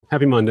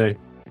Happy Monday.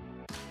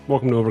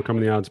 Welcome to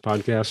Overcoming the Odds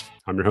podcast.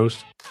 I'm your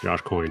host, Josh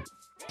Coyne.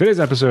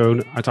 Today's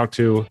episode, I talked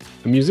to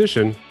a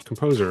musician,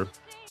 composer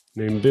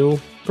named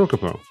Bill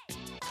Prokopo.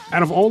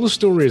 Out of all the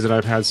stories that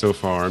I've had so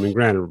far, I mean,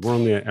 granted, we're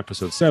only at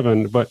episode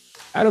 7, but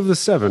out of the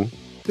 7,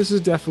 this is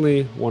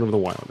definitely one of the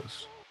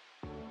wildest.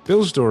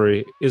 Bill's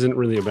story isn't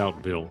really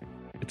about Bill.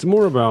 It's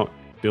more about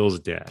Bill's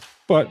dad.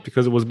 But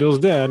because it was Bill's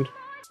dad,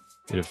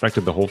 it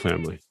affected the whole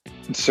family.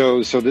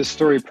 So this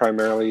story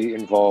primarily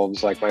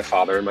involves like my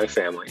father and my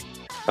family.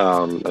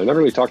 I never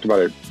really talked about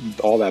it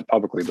all that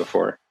publicly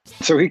before.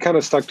 So he kind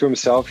of stuck to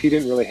himself. He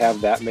didn't really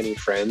have that many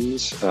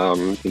friends.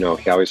 He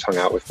always hung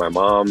out with my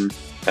mom,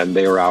 and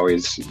they were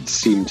always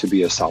seemed to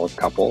be a solid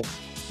couple.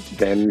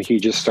 Then he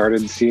just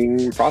started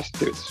seeing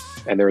prostitutes.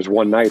 And there was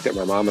one night that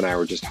my mom and I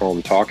were just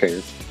home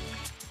talking,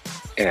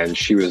 and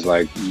she was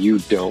like, "You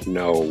don't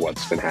know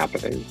what's been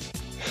happening.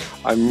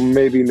 I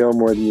maybe know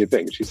more than you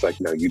think." She's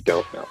like, "No, you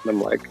don't know." And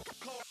I'm like,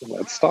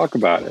 "Let's talk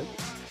about it."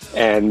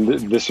 And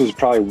this was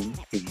probably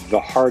the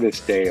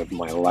hardest day of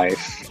my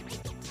life.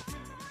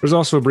 There's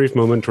also a brief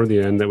moment toward the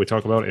end that we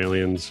talk about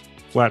aliens,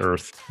 flat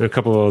Earth, and a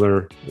couple of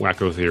other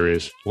wacko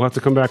theories. We'll have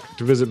to come back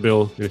to visit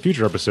Bill in a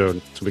future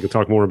episode so we can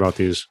talk more about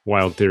these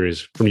wild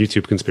theories from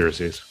YouTube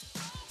conspiracies.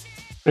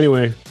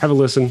 Anyway, have a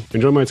listen.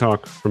 Enjoy my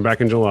talk from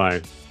back in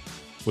July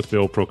with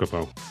Bill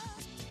Prokopo.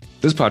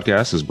 This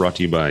podcast is brought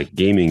to you by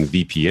Gaming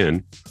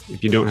VPN.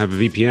 If you don't have a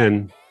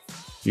VPN,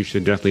 you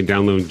should definitely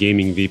download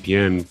Gaming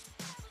VPN.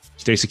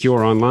 Stay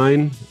secure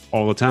online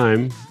all the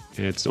time.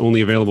 It's only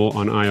available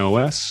on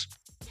iOS.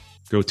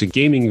 Go to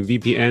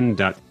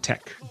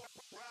gamingvpn.tech.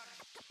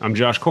 I'm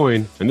Josh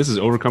Coyne, and this is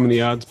Overcoming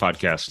the Odds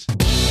podcast.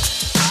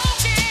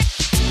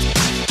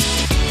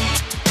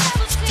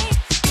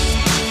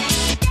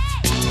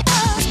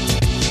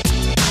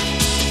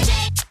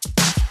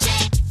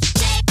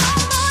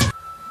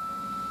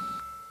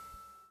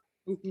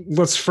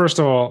 Let's first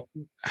of all,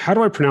 how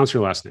do I pronounce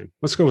your last name?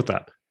 Let's go with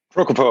that.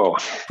 Prokopo.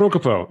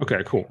 Prokopo.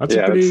 Okay, cool. That's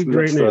a pretty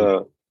great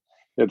name.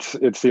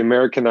 It's the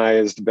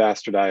Americanized,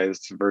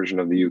 bastardized version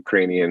of the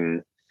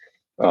Ukrainian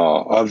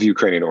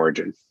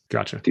origin.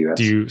 Gotcha.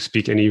 Do you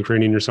speak any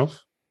Ukrainian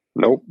yourself?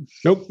 Nope.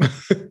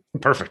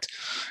 Perfect.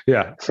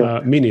 Yeah.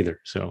 Me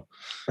neither. So,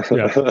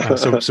 yeah.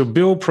 So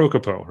Bill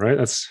Prokopo, right?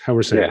 That's how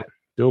we're saying it.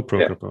 Bill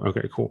Prokopo. Yeah.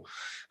 Okay.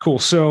 Cool.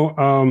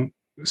 So,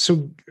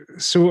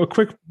 so a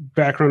quick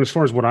background as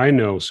far as what I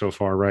know so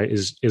far, right,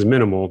 is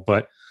minimal.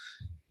 But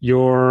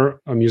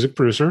you're a music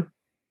producer,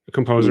 a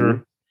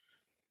composer,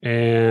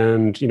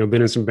 and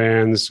been in some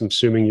bands. I'm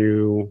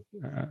assuming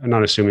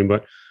not assuming,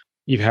 but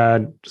you've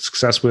had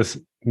success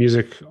with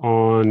music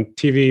on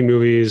TV,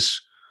 movies,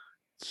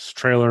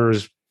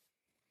 trailers,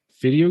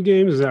 video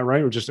games. Is that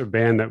right? Or just a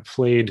band that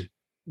played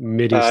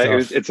MIDI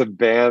stuff? It's a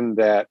band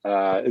that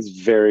is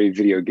very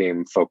video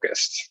game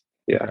focused.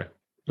 Yeah.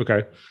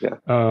 Okay. Yeah.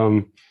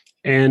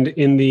 And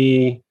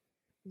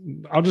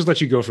I'll just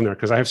let you go from there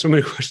because I have so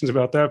many questions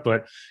about that,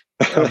 but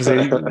obviously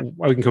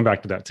we can come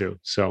back to that too.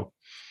 So,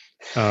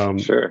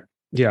 sure.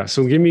 Yeah.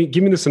 So give me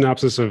the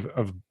synopsis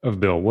of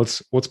Bill.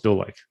 What's Bill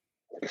like?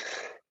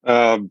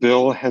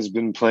 Bill has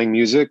been playing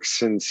music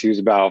since he was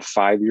about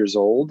 5 years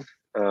old.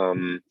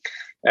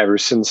 Ever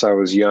since I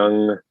was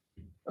young,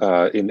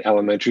 in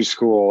elementary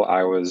school,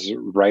 I was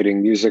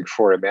writing music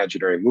for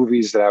imaginary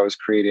movies that I was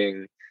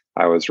creating.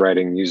 I was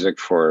writing music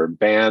for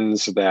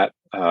bands that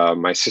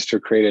my sister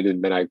created,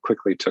 and then I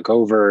quickly took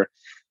over.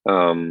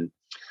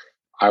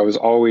 I was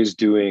always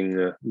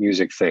doing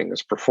music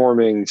things,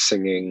 performing,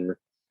 singing,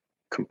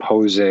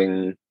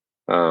 composing,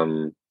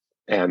 and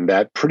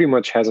that pretty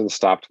much hasn't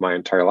stopped my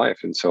entire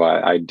life. And so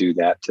I do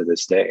that to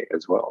this day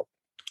as well.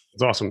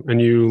 That's awesome.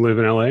 And you live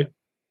in LA?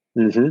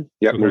 Mm-hmm.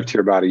 Yeah, Okay. Moved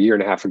here about a year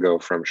and a half ago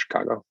from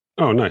Chicago.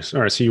 Oh, nice.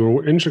 All right. So you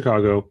were in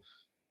Chicago,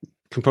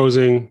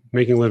 composing,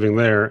 making a living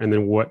there, and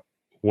then what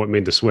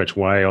made the switch?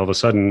 Why all of a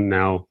sudden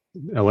now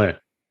LA?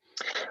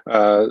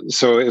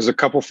 So it was a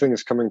couple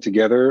things coming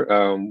together.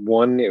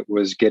 One, it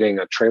was getting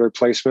a trailer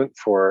placement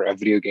for a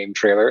video game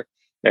trailer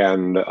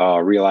and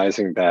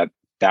realizing that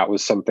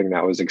was something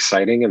that was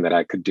exciting and that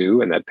I could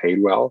do and that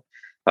paid well.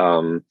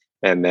 And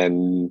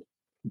then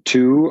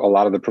two, a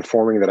lot of the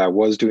performing that I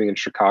was doing in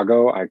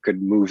Chicago, I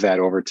could move that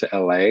over to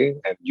LA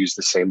and use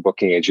the same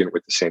booking agent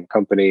with the same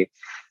company.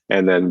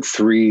 And then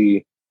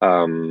three,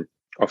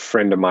 a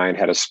friend of mine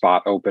had a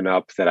spot open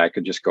up that I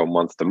could just go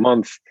month to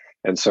month.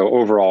 And so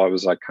overall, it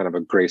was like kind of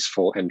a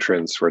graceful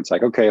entrance where it's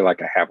like, okay,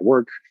 like I have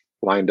work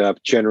lined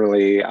up.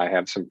 Generally, I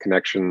have some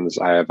connections.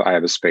 I have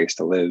a space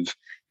to live.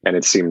 And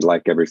it seemed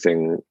like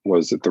everything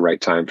was at the right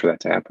time for that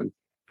to happen.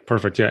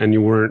 Perfect. Yeah. And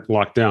you weren't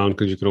locked down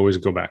because you could always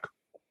go back.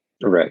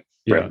 Right.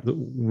 Yeah. Right.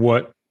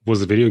 What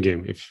was the video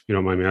game, if you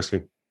don't mind me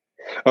asking?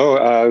 Oh,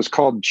 it was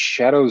called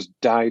Shadows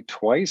Die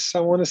Twice, I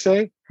want to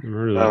say.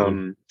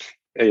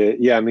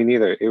 Yeah, me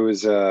neither. It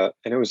was and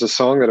it was a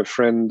song that a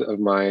friend of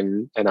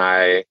mine and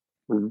I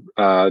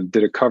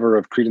did a cover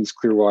of Creedence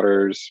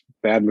Clearwater's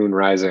Bad Moon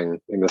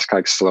Rising in this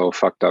like slow,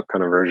 fucked up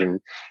kind of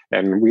version.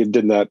 And we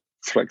did that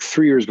for like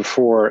 3 years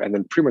before and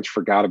then pretty much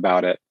forgot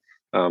about it.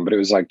 but it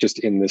was like just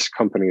in this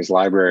company's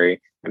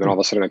library. And then all of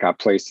a sudden, it got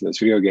placed in this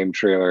video game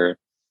trailer.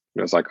 And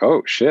I was like,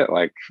 oh shit!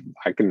 Like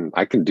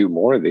I can do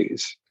more of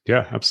these.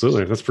 Yeah,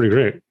 absolutely. That's pretty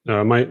great.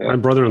 My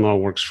brother-in-law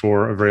works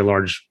for a very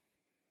large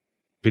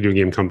video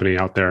game company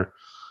out there.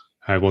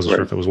 I wasn't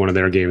sure if it was one of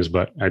their games,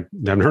 but I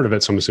haven't heard of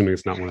it, so I'm assuming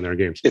it's not one of their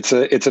games. It's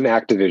an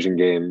Activision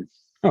game.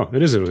 Oh,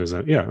 it is.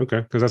 Yeah,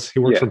 okay. Because he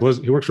works for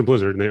Blizzard. He works for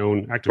Blizzard, and they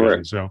own Activision.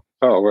 Right. So.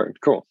 Oh,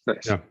 cool.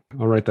 Nice. Yeah,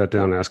 I'll write that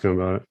down and ask him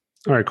about it.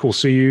 All right, cool.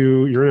 So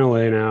you're in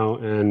LA now,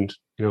 and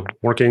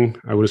working.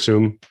 I would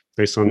assume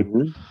based on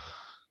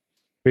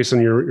your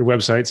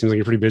website, seems like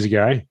you're a pretty busy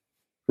guy.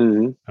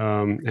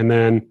 Mm-hmm. And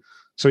then.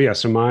 So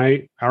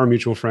our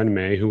mutual friend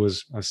May, who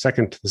was the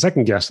second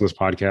guest on this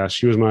podcast,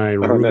 she was my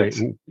roommate.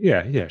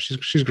 Nice.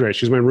 She's great.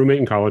 She's my roommate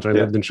in college. I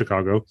lived in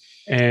Chicago,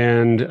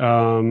 and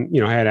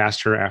I had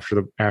asked her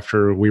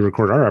after we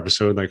recorded our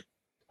episode, like,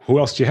 who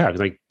else do you have?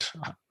 Like,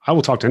 I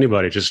will talk to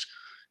anybody, just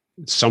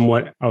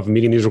somewhat of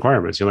meeting these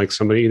requirements. Like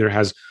somebody either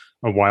has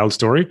a wild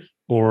story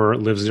or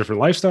lives a different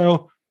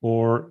lifestyle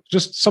or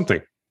just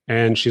something.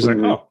 And she's like,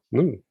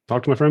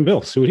 talk to my friend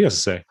Bill, see what he has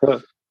to say.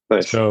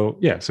 Nice. So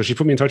she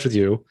put me in touch with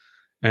you.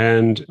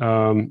 And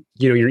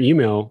your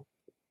email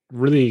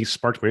really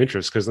sparked my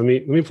interest because let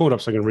me pull it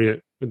up so I can read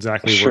it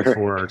exactly word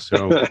for word.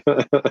 So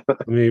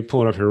let me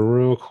pull it up here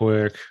real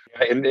quick.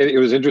 And it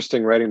was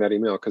interesting writing that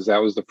email because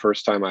that was the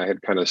first time I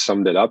had kind of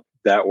summed it up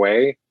that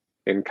way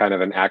in kind of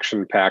an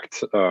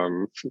action-packed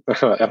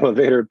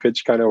elevator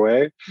pitch kind of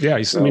way. Yeah, I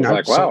was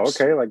like, wow,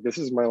 okay, like this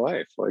is my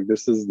life. Like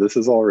this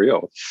is all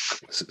real.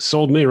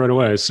 Sold me right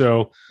away.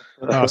 So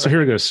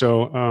here it goes.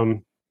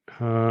 So.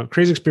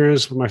 Crazy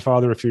experience with my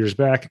father a few years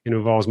back. It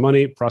involves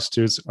money,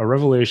 prostitutes, a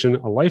revelation,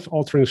 a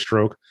life-altering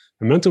stroke,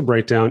 a mental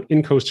breakdown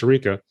in Costa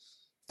Rica,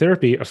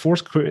 therapy, a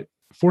forced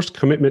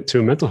commitment to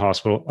a mental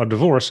hospital, a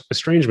divorce,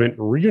 estrangement,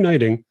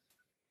 reuniting,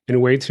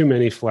 and way too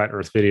many flat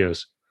Earth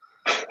videos.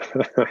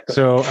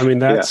 So, I mean,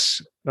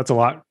 that's a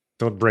lot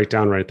to break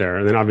down right there.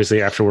 And then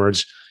obviously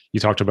afterwards,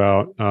 you talked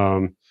about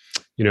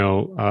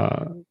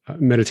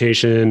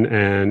meditation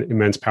and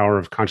immense power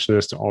of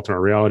consciousness to alter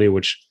our reality,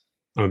 which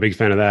I'm a big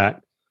fan of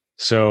that.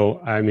 So,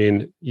 I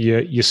mean,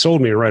 you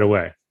sold me right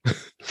away,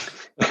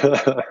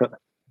 but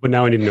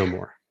now I need to know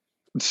more.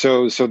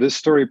 So this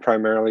story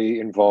primarily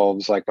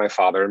involves like my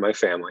father and my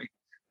family.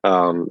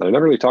 I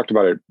never really talked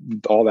about it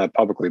all that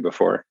publicly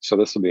before, so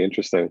this will be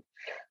interesting.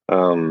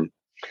 And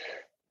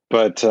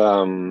it's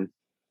kind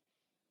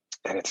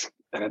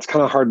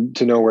of hard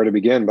to know where to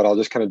begin, but I'll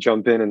just kind of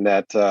jump in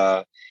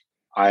that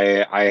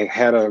I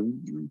had a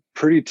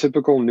pretty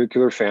typical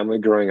nuclear family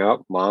growing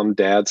up: mom,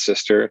 dad,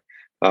 sister.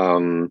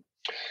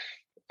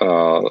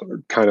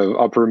 Kind of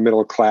upper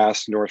middle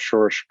class, North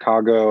Shore,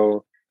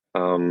 Chicago.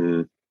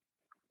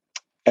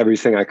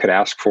 Everything I could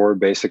ask for,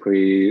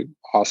 basically.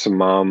 Awesome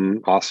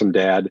mom, awesome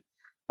dad.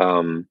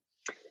 The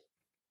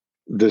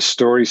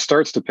story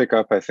starts to pick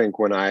up, I think,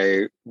 when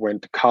I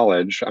went to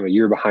college. I'm a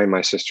year behind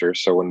my sister.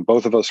 So when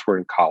both of us were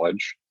in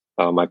college,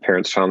 my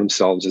parents found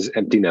themselves as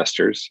empty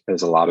nesters,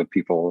 as a lot of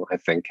people, I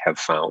think, have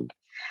found.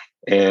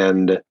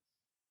 And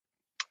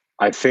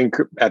I think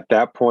at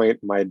that point,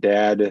 my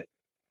dad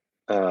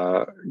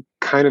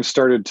kind of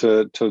started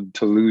to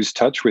lose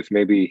touch with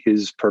maybe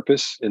his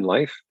purpose in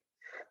life.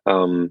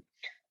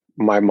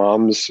 My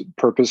mom's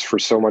purpose for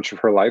so much of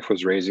her life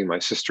was raising my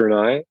sister and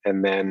I.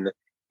 And then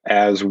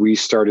as we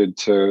started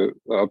to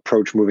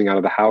approach moving out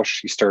of the house,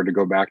 she started to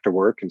go back to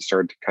work and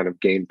started to kind of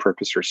gain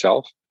purpose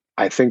herself.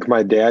 I think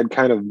my dad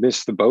kind of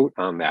missed the boat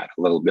on that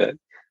a little bit.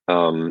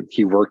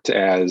 He worked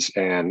as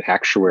an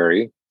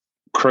actuary,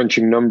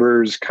 crunching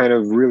numbers kind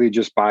of really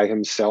just by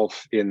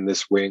himself in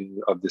this wing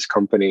of this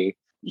company.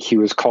 He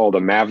was called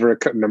a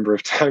maverick a number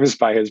of times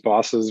by his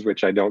bosses,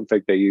 which I don't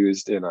think they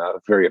used in a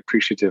very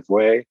appreciative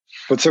way.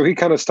 But so he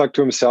kind of stuck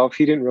to himself.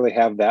 He didn't really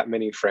have that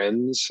many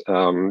friends.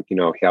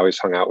 He always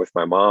hung out with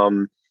my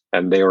mom,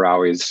 and they were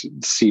always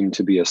seemed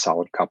to be a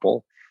solid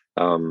couple.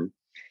 And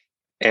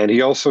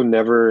he also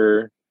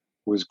never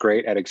was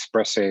great at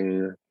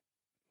expressing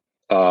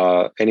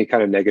any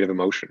kind of negative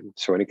emotion.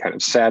 So any kind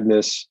of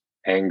sadness,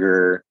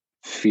 anger,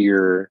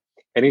 fear,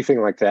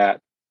 anything like that.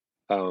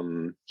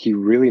 He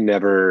really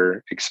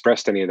never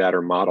expressed any of that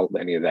or modeled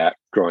any of that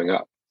growing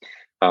up.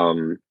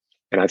 And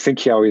I think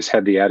he always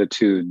had the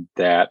attitude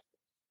that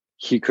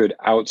he could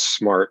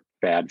outsmart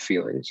bad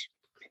feelings.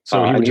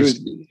 So he would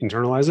just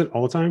internalize it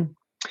all the time?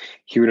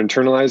 He would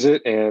internalize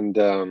it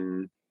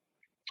and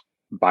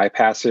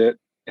bypass it.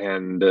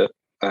 And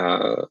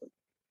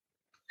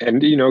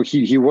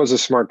he was a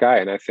smart guy.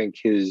 And I think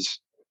his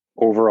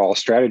overall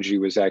strategy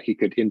was that he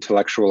could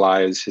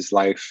intellectualize his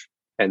life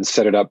and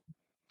set it up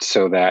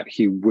so that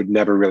he would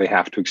never really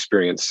have to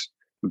experience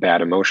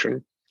bad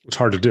emotion. It's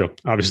hard to do,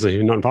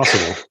 obviously, not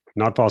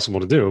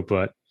possible to do,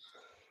 but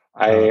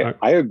I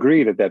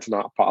agree that that's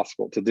not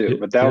possible to do,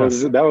 but that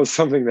was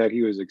something that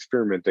he was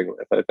experimenting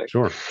with, I think.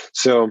 Sure.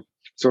 So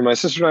when my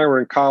sister and I were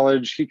in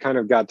college, he kind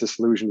of got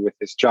disillusioned with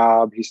his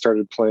job. He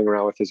started playing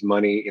around with his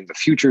money in the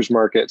futures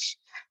markets.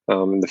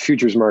 The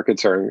futures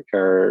markets are,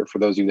 for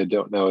those of you that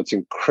don't know, it's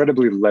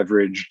incredibly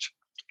leveraged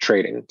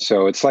trading.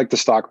 So it's like the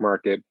stock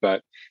market,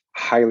 but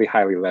highly,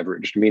 highly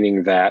leveraged,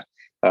 meaning that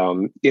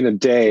in a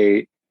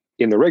day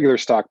in the regular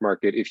stock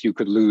market, if you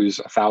could lose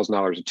 $1,000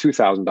 or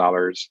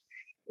 $2,000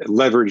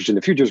 leveraged in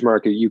the futures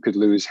market, you could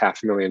lose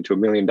 $500,000 to $1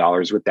 million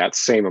with that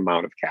same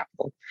amount of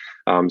capital.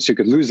 So you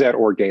could lose that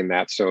or gain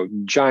that. So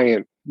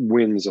giant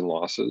wins and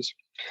losses.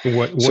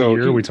 What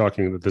year are we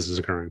talking that this is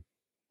occurring?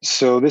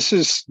 So this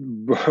is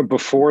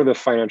before the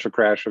financial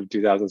crash of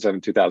 2007,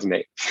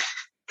 2008,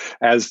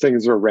 as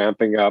things were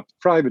ramping up,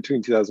 probably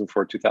between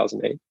 2004,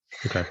 2008.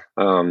 Okay.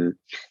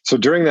 So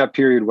during that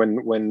period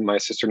when my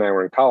sister and I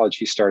were in college,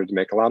 he started to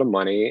make a lot of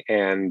money,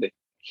 and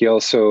he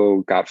also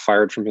got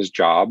fired from his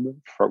job.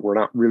 We're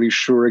not really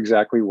sure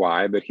exactly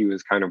why, but he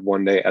was kind of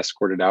one day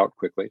escorted out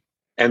quickly.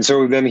 And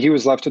so then he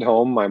was left at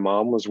home. My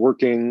mom was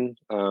working,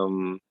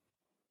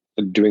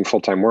 doing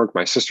full-time work.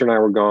 My sister and I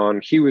were gone.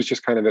 He was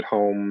just kind of at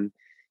home,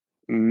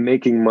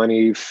 making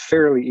money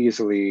fairly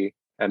easily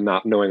and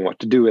not knowing what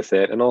to do with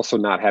it, and also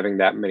not having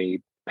that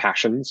many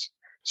passions.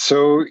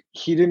 So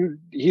he didn't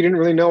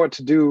really know what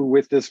to do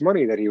with this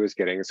money that he was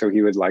getting. So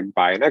he would like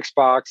buy an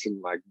Xbox and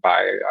like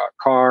buy a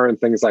car and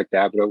things like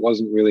that, but it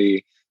wasn't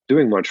really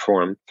doing much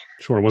for him.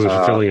 Sure, it wasn't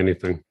fulfilling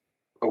anything.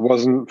 It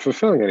wasn't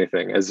fulfilling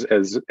anything. As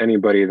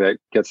anybody that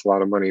gets a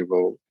lot of money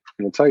will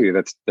tell you,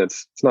 that's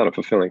it's not a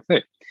fulfilling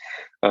thing.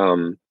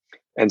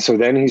 And so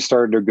then he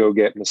started to go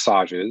get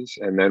massages,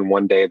 and then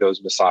one day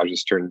those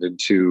massages turned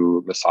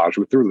into massage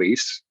with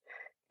release.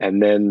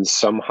 And then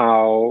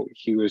somehow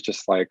he was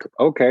just like,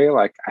 okay,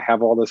 like I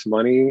have all this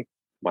money,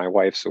 my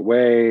wife's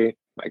away,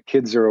 my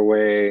kids are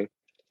away.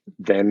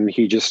 Then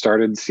he just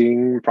started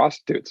seeing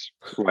prostitutes,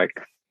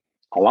 like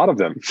a lot of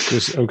them.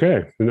 Just,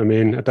 okay. I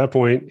mean, at that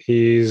point,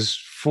 he's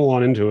full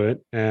on into it,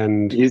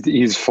 and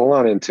he's full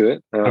on into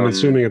it. I'm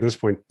assuming at this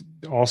point,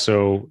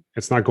 also,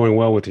 it's not going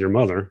well with your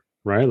mother,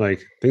 right?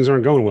 Like things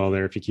aren't going well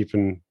there if you keep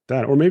in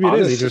that, or maybe it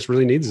is. He just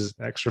really needs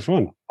extra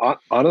fun.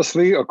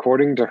 Honestly,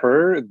 according to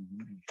her,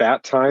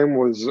 that time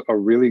was a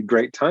really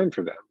great time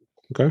for them.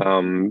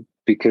 Okay.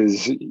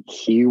 Because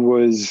he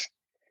was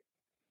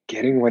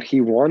getting what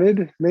he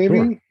wanted, maybe.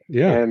 Sure.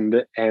 Yeah.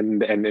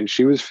 And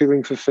she was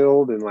feeling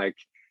fulfilled. And like,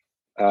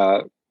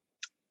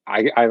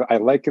 I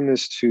liken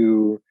this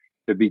to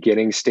the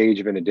beginning stage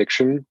of an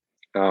addiction,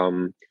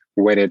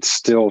 when it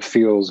still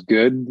feels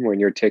good when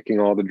you're taking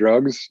all the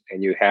drugs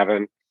and you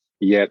haven't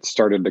yet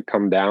started to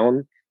come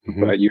down,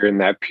 but you're in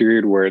that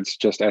period where it's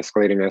just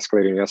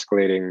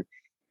escalating.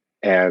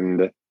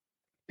 And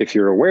if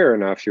you're aware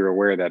enough, you're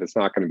aware that it's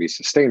not going to be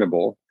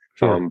sustainable.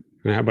 Sure.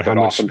 But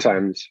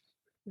oftentimes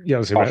the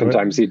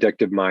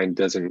addictive mind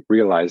doesn't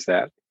realize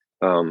that.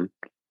 And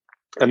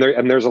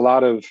there's a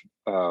lot of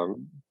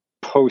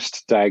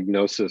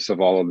post-diagnosis of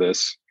all of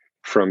this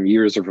from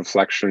years of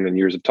reflection and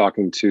years of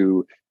talking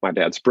to my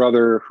dad's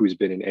brother, who's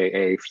been in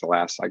AA for the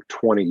last like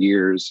 20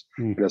 years.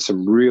 And there's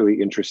some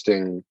really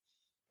interesting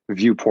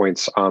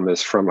viewpoints on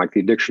this from like the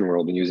addiction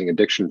world and using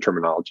addiction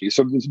terminology.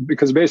 So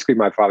because basically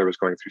my father was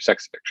going through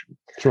sex addiction,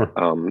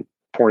 sure,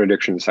 porn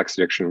addiction, sex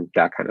addiction,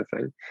 that kind of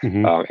thing.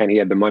 And he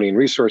had the money and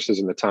resources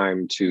and the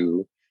time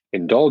to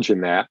indulge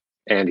in that.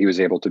 And he was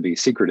able to be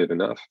secretive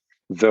enough,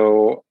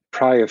 though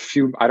probably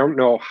I don't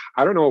know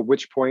at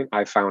which point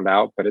I found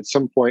out, but at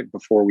some point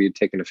before we had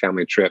taken a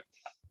family trip,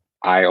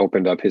 I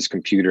opened up his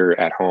computer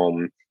at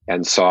home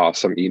and saw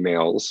some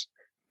emails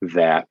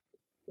that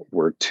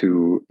were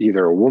to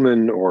either a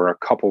woman or a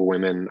couple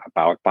women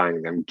about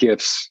buying them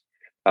gifts.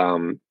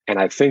 And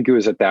I think it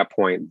was at that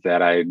point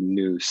that I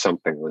knew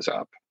something was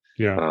up.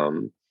 Yeah.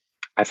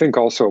 I think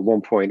also at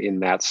one point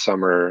in that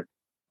summer,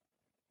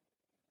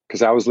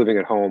 because I was living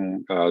at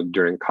home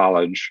during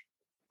college,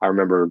 I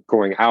remember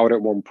going out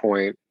at one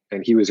point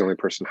and he was the only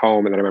person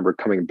home. And then I remember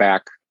coming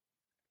back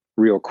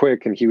real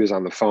quick and he was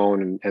on the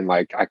phone and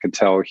like, I could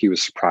tell he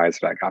was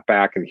surprised that I got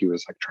back and he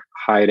was like trying to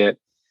hide it.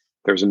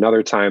 There was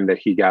another time that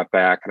he got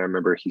back and I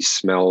remember he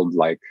smelled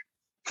like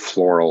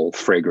floral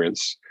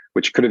fragrance,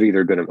 which could have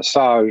either been a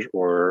massage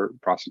or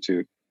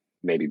prostitute,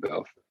 maybe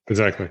both.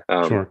 Exactly.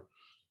 Sure.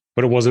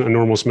 But it wasn't a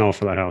normal smell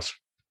for that house.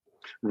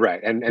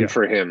 Right. And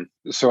for him.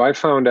 So I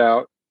found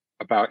out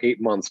about 8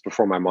 months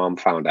before my mom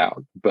found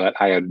out, but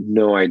I had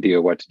no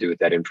idea what to do with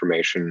that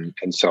information.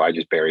 And so I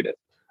just buried it.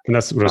 And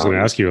that's what I was going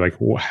to ask you. Like,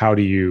 how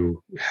do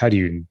you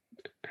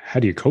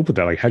cope with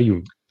that? Like, how do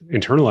you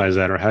internalize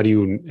that, or how do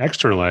you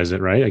externalize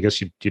it? Right? I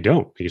guess you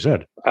don't. Like you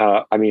said.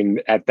 I mean,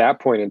 at that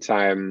point in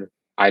time,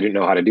 I didn't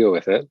know how to deal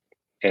with it,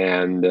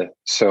 and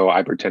so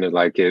I pretended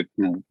like it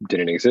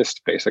didn't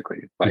exist.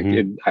 Basically, like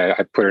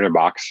I put it in a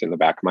box in the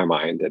back of my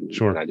mind, and,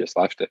 sure. And I just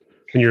left it.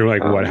 And you're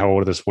like, what? How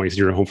old at this point?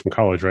 You were home from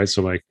college, right?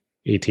 So like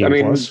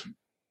 18 plus.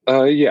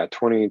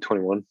 20,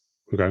 21.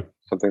 Okay,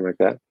 something like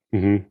that.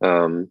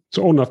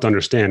 So old enough to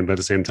understand, but at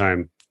the same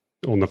time,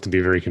 old enough to be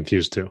very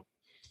confused too.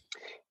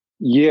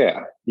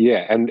 Yeah.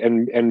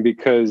 And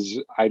because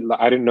I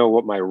didn't know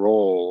what my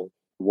role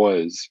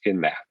was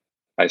in that.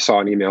 I saw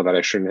an email that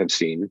I shouldn't have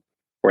seen,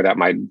 or not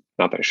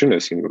that I shouldn't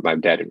have seen, but my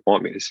dad didn't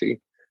want me to see.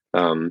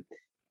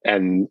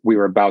 And we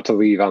were about to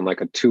leave on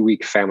like a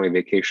 2-week family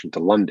vacation to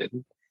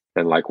London.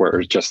 and like where it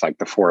was just like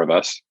the four of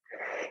us.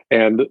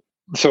 And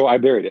so I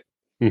buried it,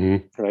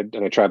 Mm-hmm.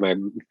 and I tried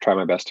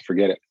my best to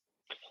forget it.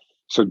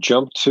 So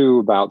jump to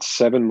about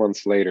 7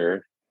 months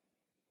later.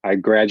 I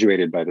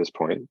graduated by this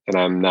point, and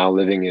I'm now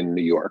living in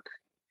New York.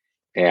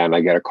 And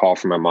I get a call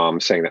from my mom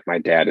saying that my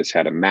dad has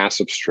had a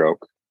massive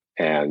stroke,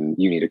 and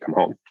you need to come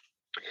home.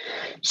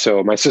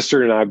 So my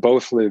sister and I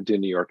both lived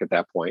in New York at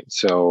that point.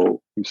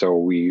 So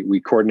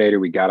we coordinated.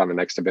 We got on the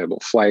next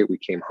available flight. We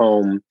came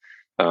home.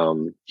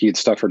 He had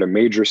suffered a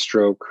major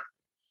stroke.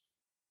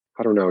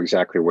 I don't know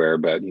exactly where,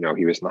 but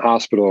he was in the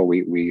hospital.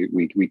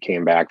 We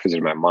came back,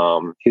 visited my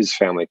mom. His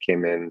family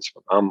came in.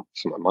 So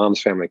my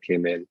mom's family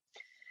came in,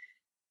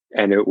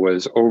 and it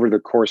was over the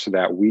course of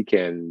that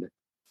weekend.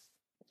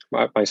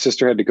 My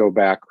sister had to go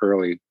back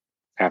early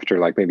after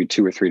like maybe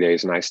 2 or 3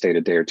 days, and I stayed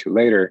a day or two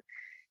later.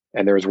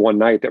 And there was one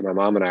night that my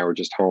mom and I were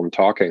just home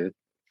talking,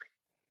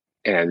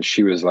 and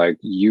she was like,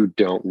 "You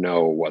don't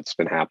know what's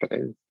been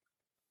happening."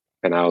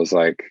 And I was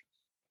like,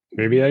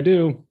 Maybe I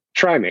do.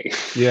 "Try me."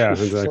 Yeah,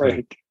 exactly.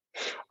 Like,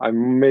 I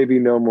maybe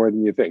know more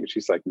than you think.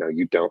 She's like, "No,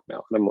 you don't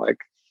know." And I'm like,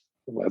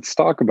 "Let's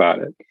talk about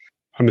it."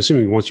 I'm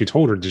assuming once you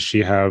told her, does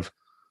she have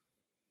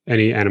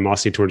any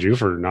animosity towards you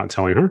for not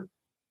telling her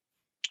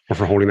or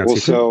for holding that Well,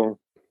 secret? so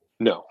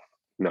no,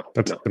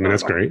 That's, no, I mean, not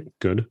that's at all. great.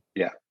 Good.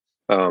 Yeah.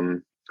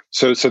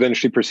 So then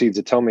she proceeds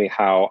to tell me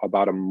how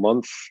about a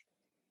month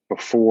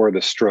before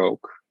the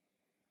stroke,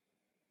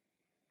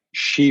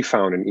 she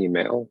found an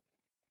email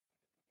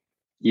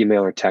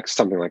or text,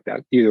 something like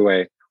that. Either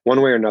way,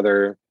 one way or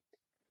another,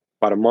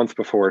 about a month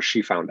before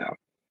she found out.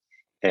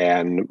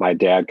 And my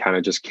dad kind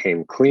of just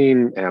came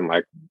clean and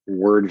like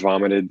word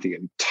vomited the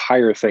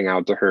entire thing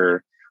out to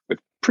her with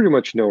pretty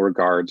much no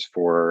regards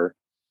for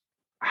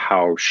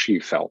how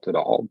she felt at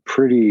all.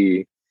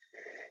 Pretty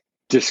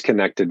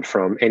disconnected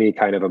from any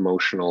kind of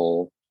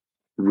emotional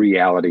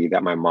reality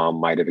that my mom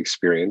might have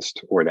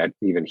experienced or that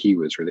even he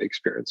was really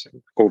experiencing.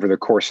 Over the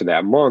course of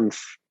that month,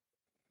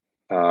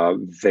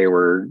 they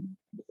were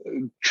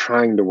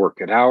trying to work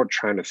it out,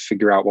 trying to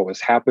figure out what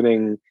was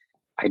happening.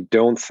 I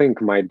don't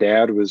think my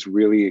dad was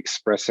really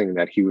expressing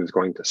that he was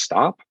going to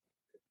stop.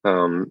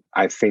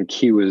 I think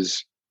he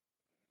was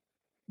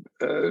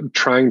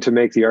trying to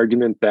make the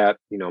argument that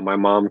my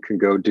mom can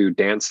go do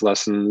dance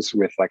lessons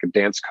with like a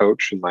dance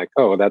coach, and like,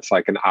 oh, that's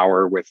like an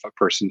hour with a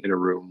person in a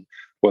room.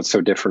 What's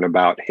so different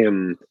about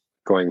him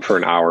going for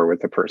an hour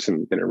with a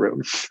person in a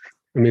room?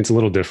 I mean, it's a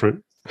little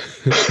different.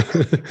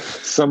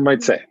 Some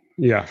might say.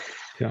 Yeah.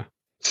 Yeah.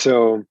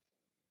 So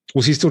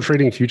Was he still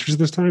trading futures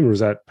this time, or was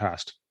that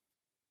past?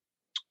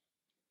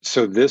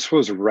 so this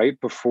was right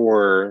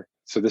before.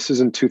 So this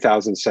is in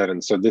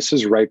 2007. So this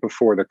is right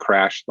before the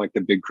crash, like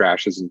the big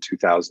crashes in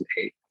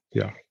 2008.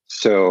 Yeah.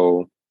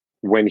 So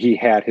when he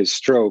had his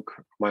stroke,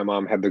 my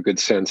mom had the good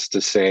sense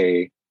to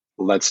say,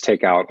 let's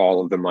take out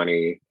all of the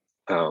money.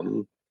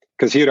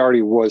 Because he had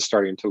already was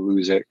starting to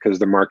lose it because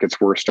the markets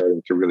were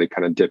starting to really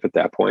kind of dip at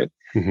that point.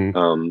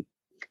 Mm-hmm.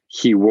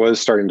 He was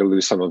starting to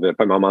lose some of it,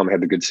 but my mom had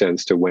the good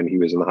sense to, when he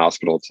was in the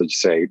hospital, to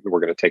say, we're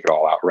going to take it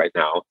all out right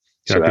now.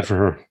 Yeah, So good that, for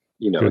her.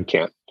 it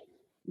can't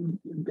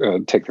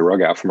take the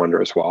rug out from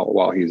under us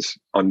while he's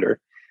under,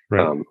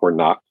 Right. or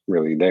not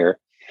really there.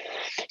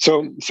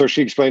 So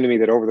she explained to me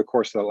that over the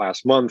course of the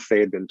last month,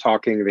 they had been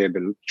talking, they had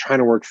been trying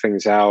to work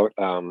things out.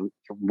 It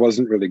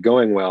wasn't really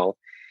going well.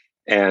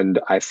 And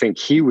I think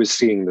he was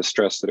seeing the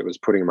stress that it was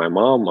putting my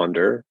mom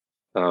under.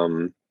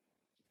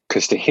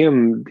 Because to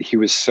him, he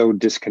was so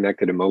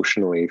disconnected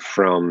emotionally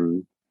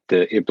from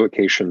the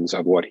implications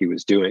of what he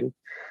was doing,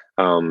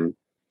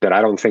 that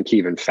I don't think he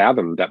even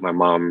fathomed that my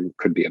mom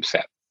could be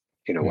upset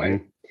in a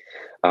way.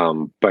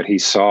 But he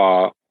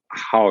saw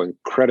how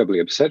incredibly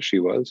upset she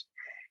was.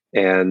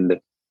 And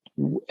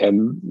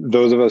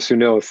those of us who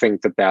know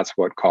think that that's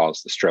what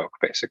caused the stroke,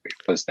 basically,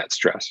 was that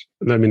stress.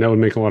 I mean, that would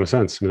make a lot of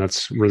sense. I mean,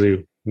 that's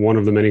really one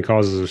of the many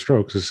causes of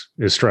strokes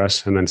is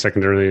stress. And then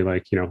secondarily,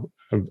 like,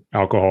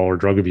 alcohol or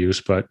drug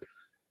abuse, but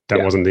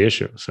that wasn't the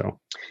issue. So,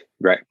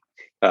 right.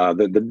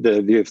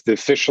 The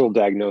official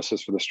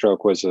diagnosis for the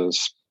stroke was a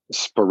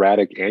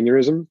sporadic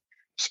aneurysm.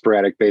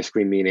 Sporadic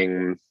basically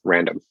meaning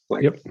random.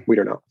 Like, we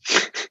don't know.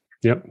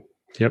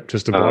 Yep.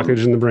 Just a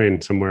blockage in the brain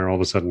somewhere all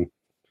of a sudden.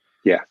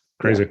 Yeah.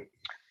 Crazy. Yeah.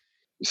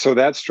 So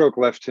that stroke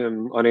left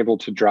him unable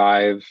to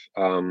drive.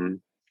 And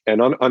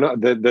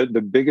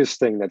the biggest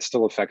thing that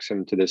still affects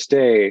him to this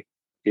day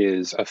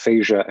is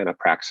aphasia and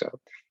apraxia.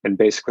 And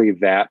basically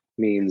that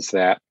means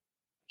that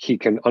he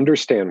can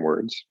understand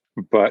words,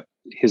 but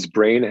his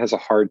brain has a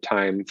hard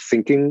time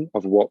thinking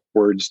of what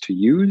words to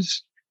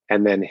use.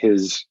 And then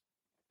his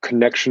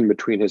connection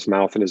between his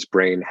mouth and his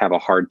brain have a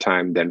hard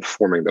time then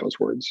forming those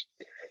words.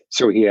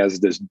 So he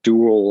has this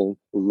dual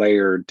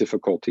layer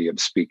difficulty of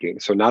speaking.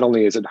 So not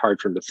only is it hard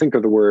for him to think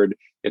of the word,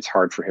 it's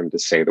hard for him to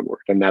say the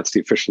word. And that's the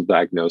official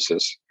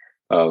diagnosis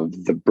of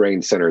the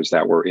brain centers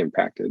that were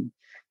impacted.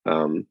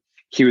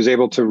 He was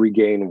able to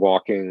regain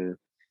walking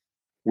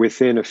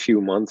within a few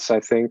months,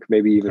 I think,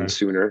 maybe even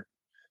sooner.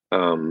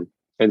 And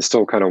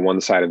still kind of one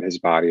side of his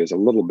body is a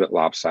little bit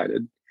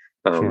lopsided.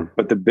 Sure.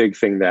 But the big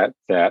thing that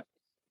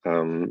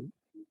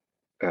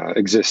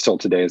exists still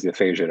today as the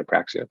aphasia and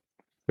apraxia.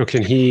 Now,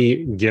 can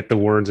he get the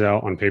words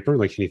out on paper?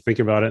 Like, can he think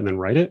about it and then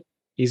write it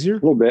easier? A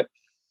little bit.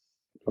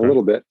 Okay. A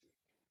little bit.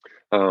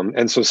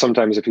 And so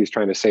sometimes if he's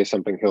trying to say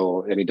something,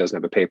 and he doesn't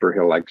have a paper,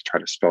 he'll like try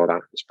to spell it out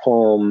in his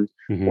palm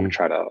or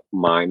try to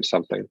mime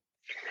something.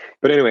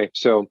 But anyway,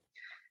 so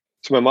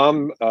my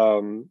mom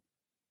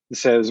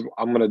says,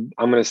 I'm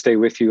gonna stay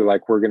with you.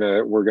 Like, we're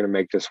gonna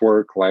make this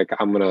work. Like,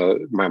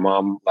 my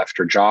mom left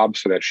her job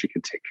so that she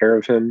could take care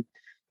of him,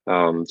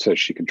 so that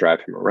she could drive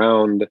him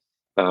around.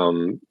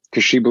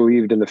 Because she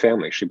believed in the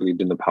family. She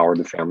believed in the power of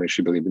the family.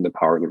 She believed in the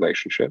power of the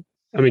relationship.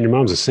 I mean, your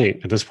mom's a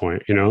saint at this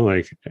point,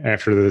 like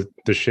after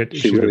the shit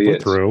she's really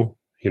put through,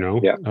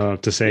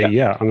 to say,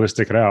 I'm going to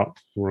stick it out.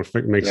 We'll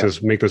make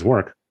this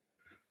work.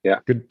 Yeah.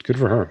 Good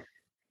for her.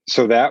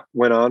 So that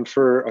went on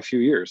for a few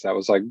years. That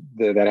was like,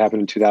 that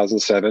happened in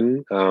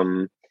 2007.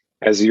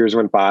 As the years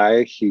went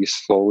by, he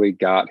slowly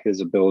got his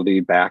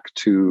ability back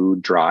to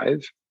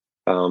drive.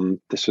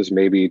 This was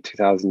maybe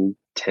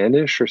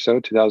 2010-ish or so,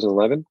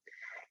 2011.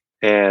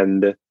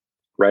 And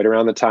right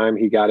around the time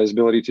he got his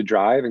ability to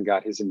drive and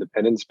got his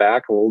independence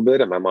back a little bit,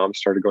 and my mom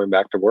started going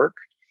back to work,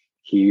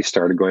 he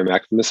started going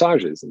back to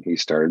massages and he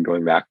started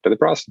going back to the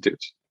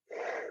prostitutes.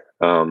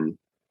 Why?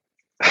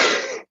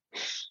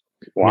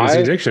 It's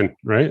addiction,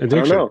 right? Addiction.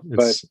 I don't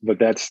know, but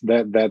that's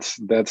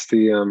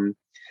the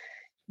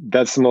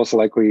most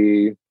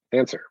likely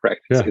answer, right?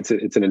 It's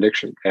an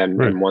addiction, and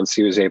right. And once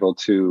he was able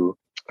to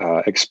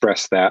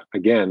express that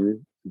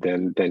again,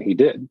 then he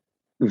did.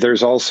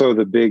 There's also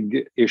the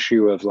big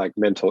issue of like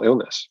mental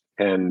illness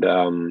and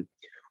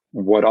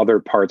what other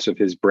parts of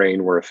his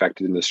brain were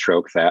affected in the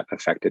stroke that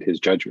affected his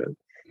judgment.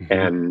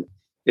 And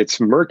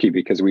it's murky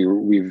because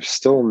we've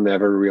still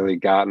never really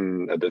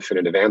gotten a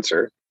definitive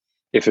answer,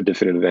 if a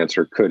definitive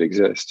answer could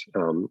exist.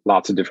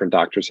 Lots of different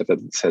doctors have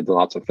said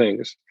lots of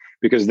things,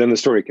 because then the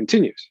story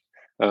continues.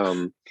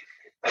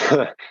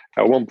 At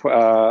one point,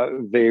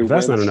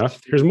 that's not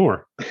enough. Here's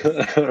more.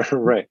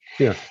 Right.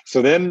 Yeah.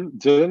 So then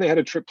they had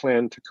a trip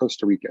planned to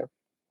Costa Rica.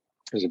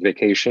 There's a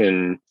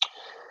vacation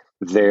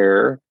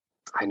there.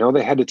 I know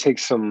they had to take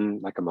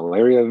some, like a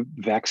malaria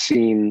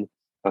vaccine,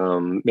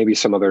 maybe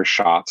some other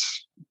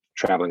shots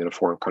traveling in a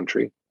foreign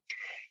country.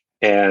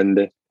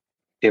 And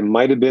it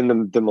might have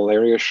been the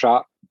malaria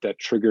shot that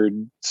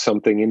triggered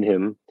something in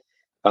him.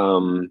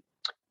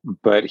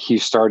 But he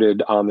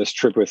started on this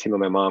trip with him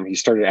and my mom. He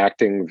started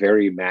acting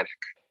very manic,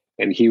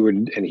 and he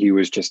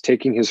was just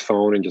taking his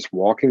phone and just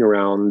walking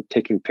around,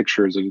 taking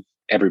pictures of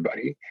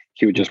everybody.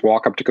 He would just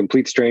walk up to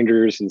complete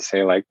strangers and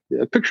say like,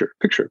 picture.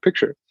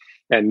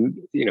 And,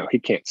 he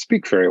can't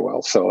speak very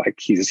well. So like,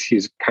 he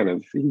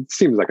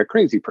seems like a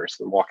crazy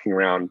person walking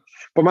around,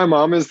 but my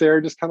mom is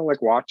there just kind of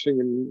like watching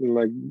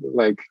and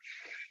like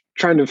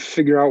trying to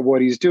figure out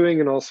what he's doing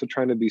and also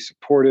trying to be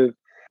supportive.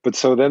 But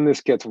so then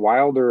this gets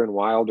wilder and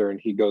wilder, and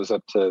he goes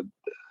up to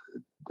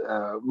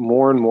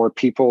more and more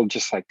people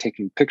just like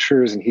taking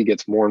pictures, and he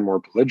gets more and more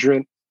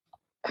belligerent.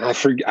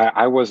 And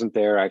I wasn't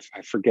there. I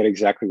forget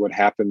exactly what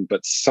happened,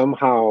 but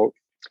somehow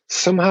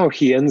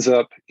he ends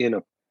up in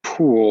a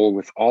pool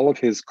with all of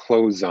his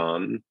clothes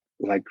on,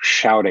 like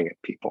shouting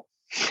at people.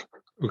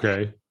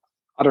 Okay.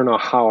 I don't know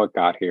how it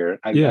got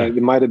here.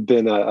 It might have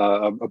been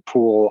a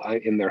pool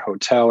in their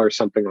hotel or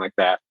something like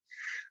that.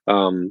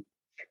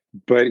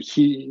 But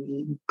he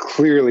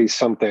clearly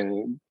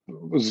something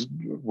was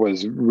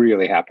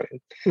really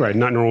happening. Right.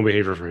 Not normal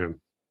behavior for him.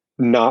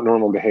 Not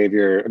normal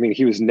behavior. I mean,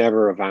 he was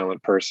never a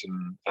violent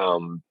person,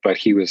 but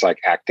he was like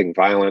acting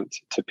violent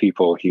to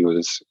people. He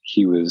was.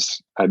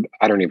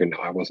 I don't even know.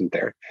 I wasn't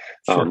there.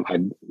 Sure.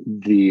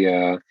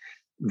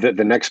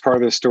 The next part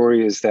of the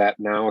story is that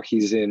now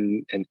he's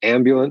in an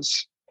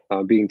ambulance,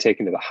 being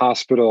taken to the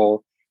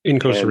hospital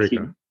in Costa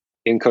Rica.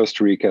 In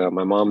Costa Rica,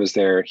 my mom is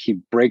there. He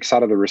breaks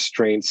out of the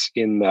restraints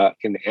in the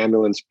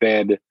ambulance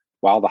bed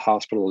while the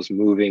hospital is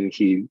moving.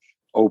 He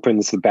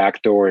opens the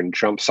back door and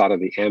jumps out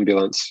of the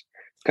ambulance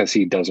because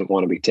he doesn't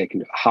want to be taken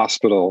to the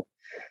hospital.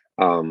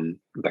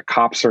 The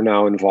cops are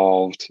now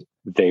involved.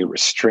 They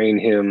restrain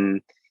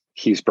him.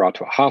 He's brought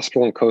to a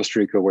hospital in Costa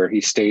Rica where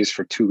he stays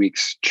for 2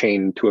 weeks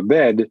chained to a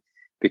bed,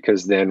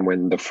 because then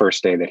when the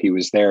first day that he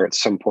was there, at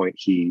some point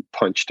he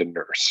punched a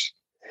nurse.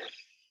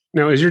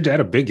 Now, is your dad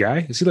a big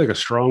guy? Is he like a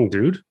strong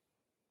dude?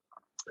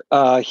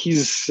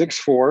 He's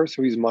 6'4",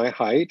 so he's my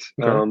height.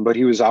 Okay. But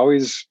he was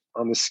always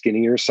on the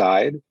skinnier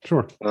side.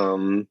 Sure.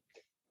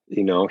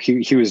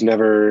 He was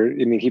never.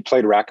 I mean, he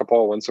played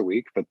racquetball once a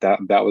week, but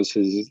that was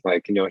his.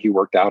 Like, he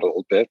worked out a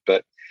little bit,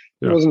 but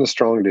he wasn't a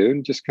strong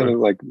dude. Just kind of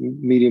like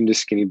medium to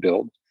skinny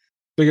build.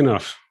 Big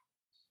enough.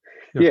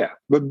 Yeah,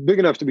 but big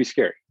enough to be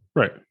scary.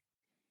 Right.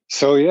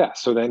 So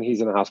then he's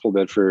in a hospital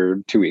bed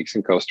for 2 weeks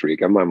in Costa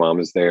Rica. My mom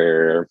is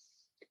there,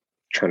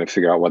 trying to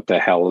figure out what the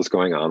hell is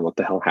going on, what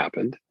the hell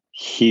happened.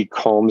 He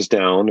calms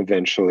down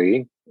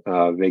eventually.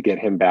 They get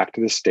him back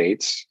to the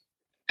States.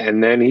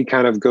 And then he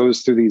kind of goes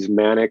through these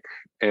manic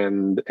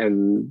and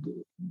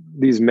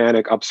these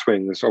manic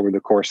upswings over the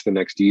course of the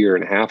next year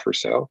and a half or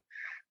so.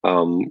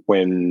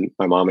 When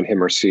my mom and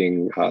him are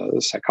seeing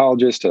a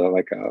psychologist,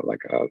 like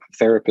a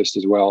therapist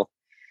as well.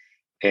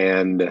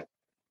 And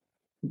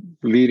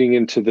leading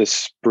into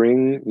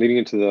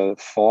the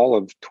fall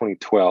of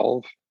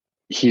 2012,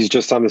 he's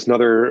just on this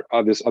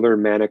other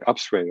manic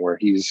upswing where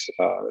he's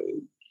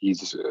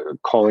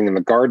calling in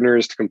the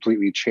gardeners to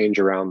completely change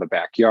around the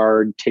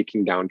backyard,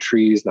 taking down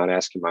trees, not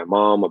asking my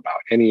mom about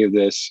any of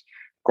this,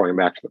 going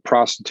back to the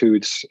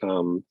prostitutes,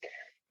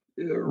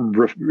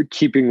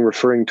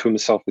 referring to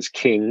himself as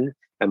king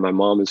and my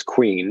mom as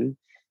queen,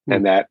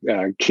 and that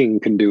king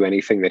can do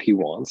anything that he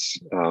wants,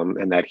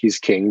 and that he's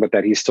king, but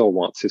that he still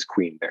wants his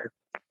queen there.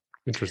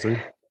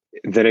 Interesting.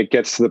 Then it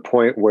gets to the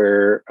point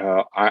where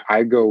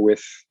I go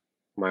with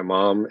my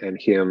mom and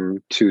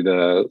him to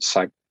the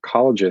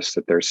psychologist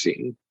that they're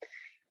seeing.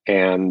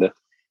 And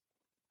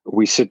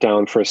we sit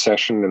down for a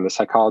session, and the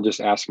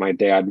psychologist asks my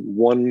dad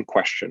one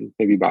question,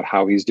 maybe about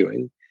how he's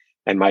doing.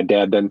 And my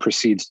dad then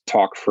proceeds to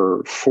talk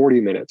for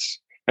 40 minutes.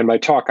 And by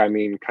talk, I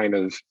mean kind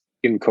of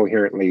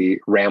incoherently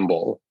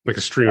ramble. Like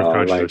a stream of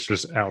consciousness,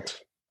 just out.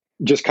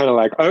 Just kind of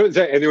like, oh, and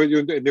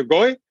they're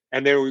going,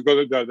 and then we go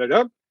to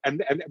the,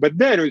 but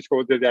then we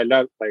go to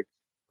that, like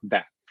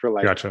that for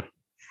like Gotcha.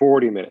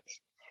 40 minutes.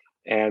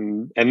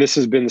 And this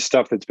has been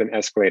stuff that's been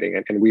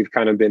escalating. And we've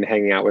kind of been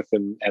hanging out with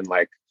him and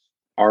like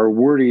are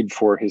worried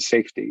for his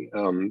safety,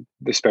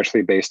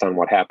 especially based on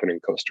what happened in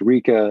Costa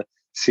Rica,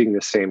 seeing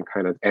the same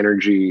kind of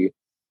energy,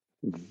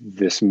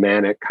 this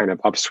manic kind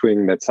of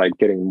upswing that's like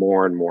getting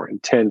more and more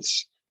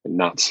intense and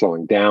not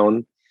slowing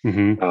down.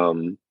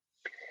 Mm-hmm.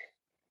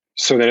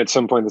 So then at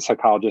some point, the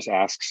psychologist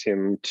asks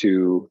him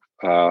to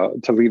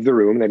leave the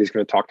room, that he's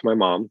going to talk to my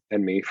mom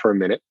and me for a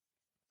minute,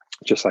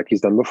 just like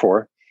he's done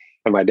before.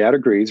 And my dad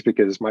agrees,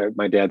 because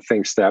my dad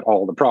thinks that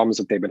all the problems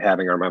that they've been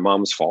having are my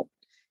mom's fault,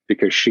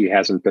 because she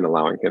hasn't been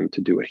allowing him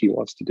to do what he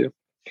wants to do.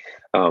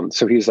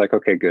 So he's like,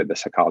 okay, good. The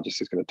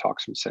psychologist is going to talk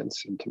some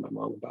sense into my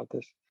mom about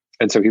this.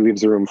 And so he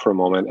leaves the room for a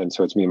moment. And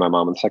so it's me, my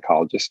mom, and the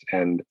psychologist.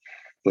 And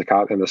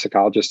the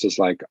psychologist is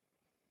like,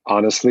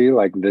 honestly,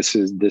 like this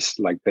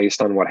like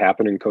based on what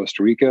happened in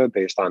Costa Rica,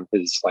 based on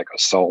his like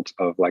assault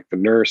of like the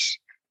nurse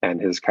and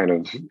his kind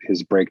of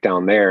his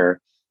breakdown there,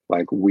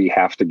 like we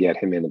have to get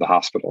him into the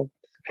hospital.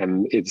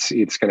 And it's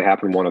going to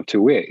happen one of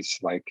two ways.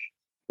 Like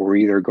we're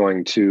either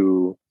going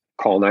to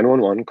call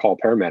 911, call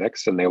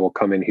paramedics, and they will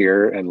come in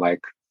here and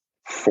like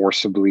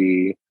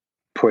forcibly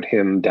put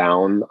him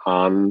down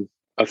on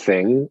a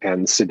thing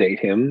and sedate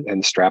him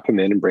and strap him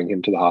in and bring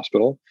him to the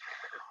hospital.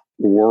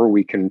 Or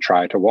we can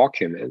try to walk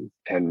him in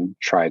and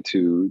try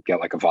to get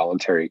like a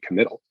voluntary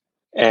committal.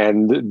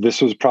 And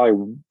this was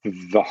probably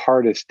the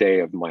hardest day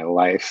of my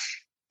life,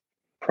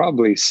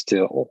 probably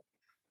still,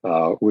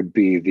 would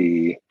be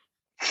the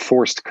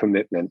forced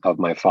commitment of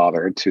my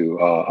father to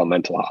a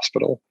mental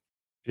hospital.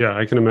 Yeah,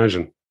 I can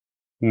imagine.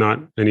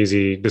 Not an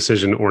easy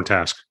decision or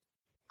task.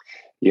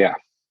 Yeah.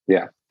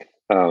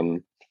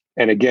 And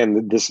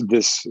again,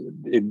 the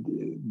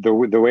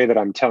way that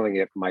I'm telling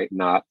it might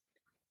not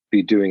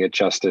be doing it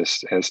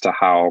justice as to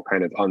how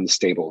kind of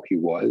unstable he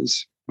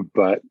was.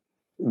 But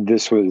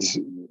this was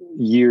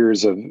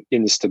years of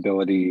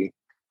instability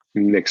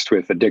mixed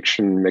with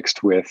addiction,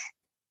 mixed with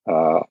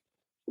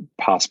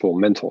possible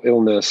mental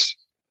illness.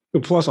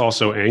 Plus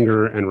also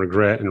anger and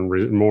regret and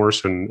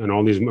remorse and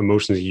all these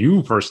emotions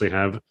you personally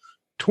have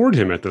toward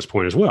him at this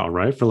point as well,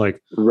 right? For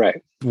like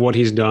what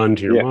he's done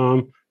to your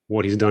mom,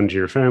 what he's done to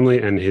your family,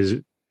 and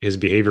his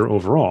behavior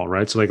overall,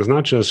 right? So like it's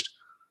not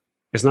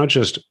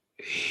just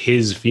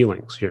his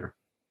feelings here.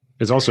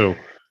 It's also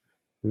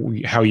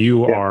how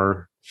you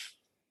are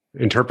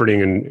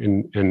interpreting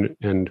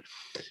and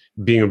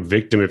being a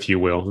victim, if you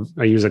will.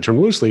 I use that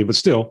term loosely, but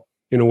still,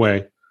 in a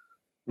way,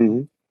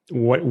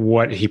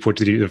 what he put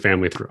the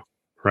family through,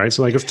 right?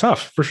 So like it's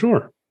tough for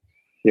sure.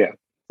 Yeah.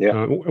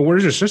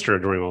 Where's your sister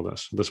during all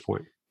this at this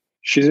point?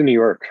 She's in New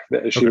York.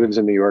 She lives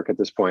in New York at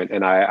this point,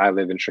 and I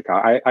live in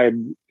Chicago. I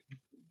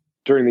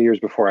during the years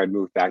before, I'd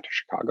moved back to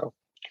Chicago.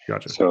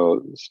 Gotcha.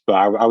 So, but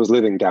I was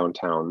living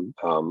downtown,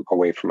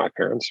 away from my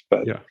parents,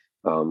 but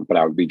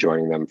I would be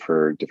joining them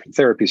for different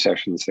therapy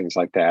sessions, things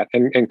like that,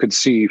 and could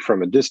see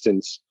from a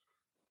distance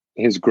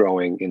his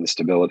growing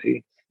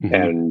instability. Mm-hmm.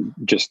 And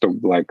just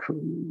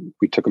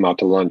we took him out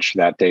to lunch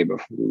that day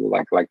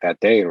before, like that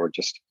day, and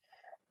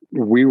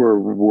we were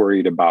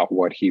worried about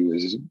what he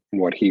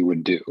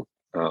would do,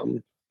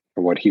 or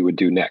what he would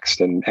do next,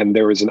 and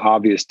there was an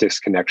obvious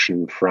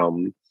disconnection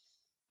from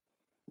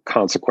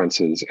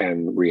consequences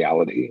and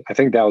reality. I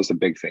think that was the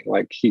big thing.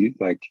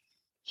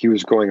 He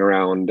was going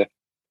around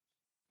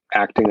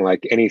acting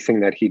like anything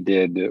that he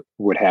did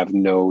would have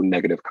no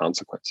negative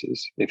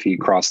consequences. If he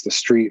crossed the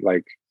street,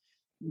 like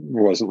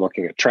wasn't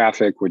looking at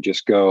traffic, would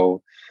just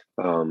go.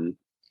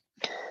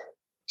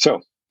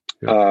 So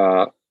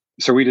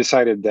we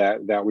decided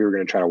that we were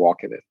going to try to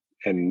walk in it.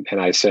 And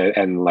I said,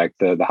 and like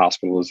the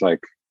hospital was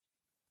like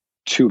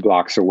 2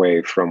 blocks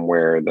away from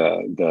where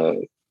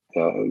the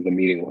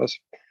meeting was.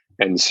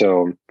 And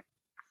so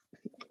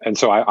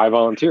I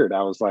volunteered.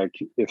 I was like,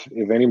 if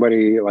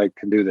anybody like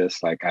can do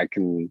this, like I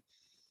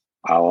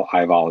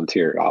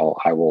volunteer.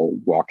 I will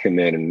walk him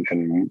in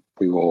and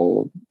we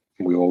will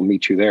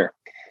meet you there.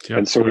 Yeah,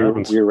 And so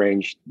we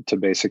arranged to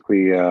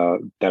basically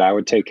that I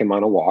would take him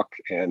on a walk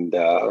and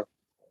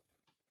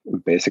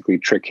basically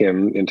trick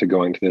him into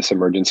going to this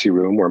emergency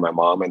room where my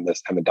mom and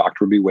the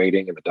doctor would be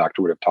waiting, and the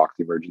doctor would have talked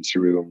the emergency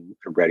room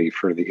ready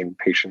for the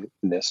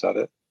inpatientness of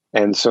it.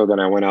 And so then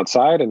I went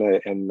outside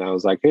and I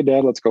was like, "Hey,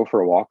 Dad, let's go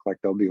for a walk. Like,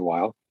 there'll be a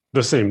while."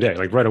 The same day,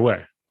 like right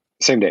away.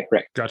 Same day,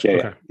 right?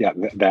 Gotcha. Yeah,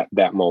 okay.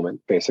 That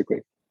moment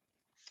basically.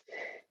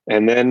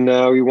 And then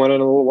we went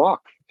on a little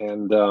walk,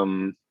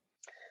 and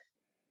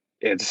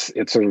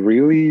it's a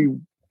really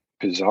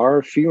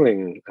bizarre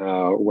feeling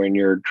when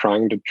you're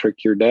trying to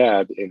trick your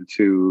dad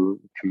into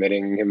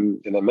committing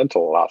him in a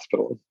mental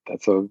hospital.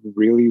 That's a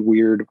really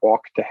weird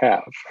walk to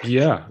have.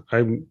 Yeah,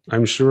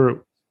 I'm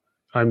sure.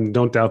 I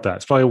don't doubt that.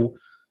 It's probably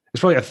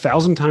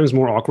 1,000 times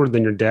more awkward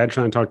than your dad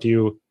trying to talk to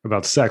you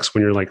about sex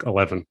when you're like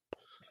 11.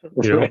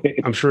 You know, Right.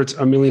 I'm sure it's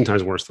a million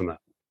times worse than that.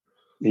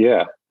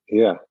 Yeah,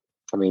 yeah.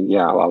 I mean,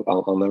 yeah,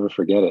 I'll never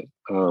forget it.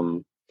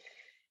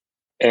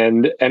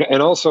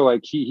 And also,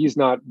 like, he's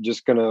not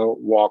just gonna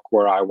walk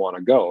where I want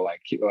to go.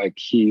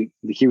 He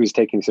was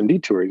taking some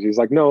detours. He's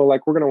like, no,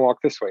 like, we're gonna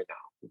walk this way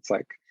now. It's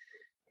like,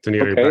 Then you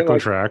got to get okay, back on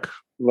like, track.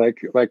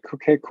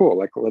 okay, cool.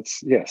 Like,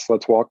 let's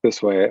walk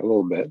this way a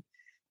little bit.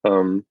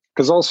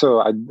 Because also,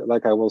 I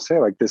will say,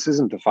 like, this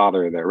isn't the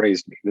father that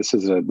raised me. This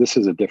is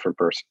a different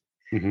person.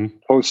 Mm-hmm.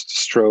 Post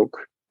stroke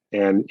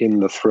and in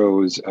the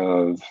throes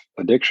of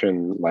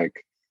addiction,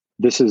 like,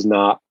 this is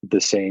not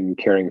the same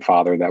caring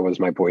father that was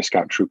my Boy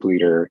Scout troop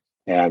leader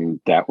and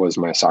that was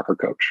my soccer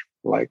coach.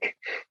 Like,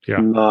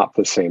 not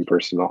the same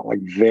person at all. Like,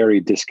 very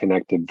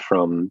disconnected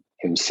from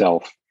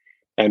himself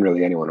and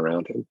really anyone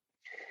around him.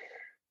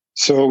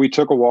 So we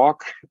took a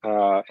walk,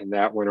 and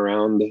that went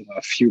around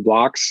a few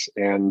blocks,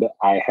 and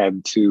I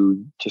had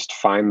to just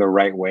find the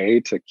right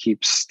way to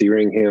keep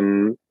steering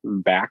him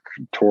back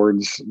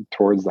towards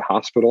the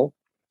hospital.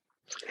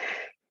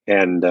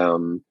 And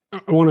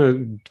I want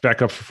to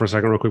back up for a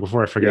second real quick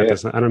before I forget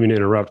this. I don't mean to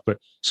interrupt, but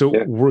so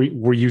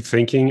were you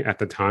thinking at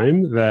the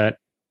time that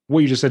what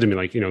you just said to me,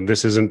 like, you know,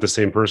 this isn't the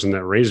same person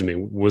that raised me?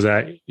 Was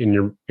that in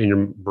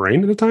your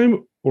brain at the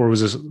time, or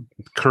was this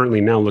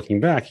currently, now looking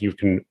back, you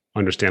can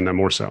understand that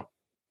more so?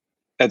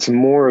 It's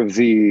more of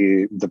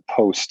the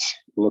post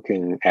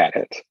looking at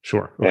it.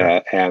 Sure.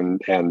 Okay.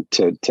 And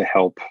to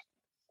help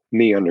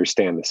me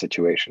understand the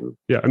situation.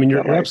 Yeah. I mean, you're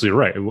absolutely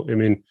right. I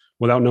mean,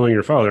 without knowing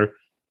your father,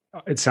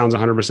 it sounds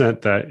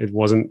 100% that it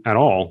wasn't at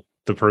all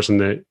the person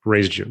that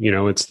raised you. You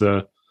know, it's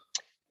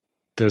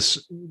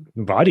this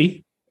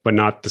body, but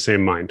not the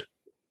same mind.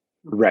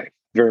 Right.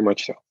 Very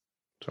much so.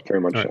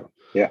 Very much so.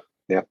 Yeah.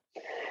 Yeah.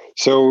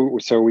 So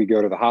we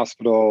go to the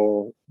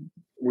hospital.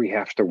 We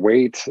have to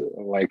wait.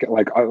 Like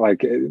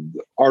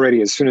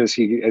already, as soon as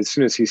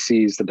he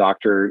sees the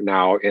doctor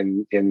now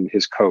in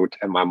his coat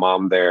and my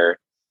mom there,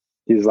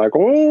 he's like,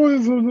 oh,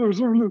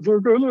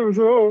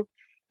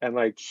 and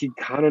like, he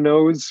kind of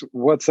knows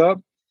what's up.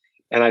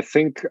 And I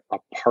think a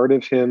part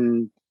of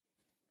him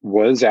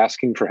was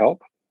asking for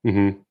help,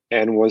 mm-hmm.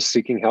 and was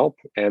seeking help.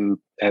 And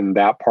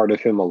that part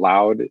of him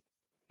allowed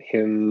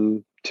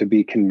him to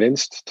be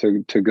convinced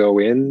to go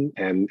in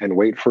and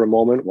wait for a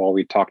moment while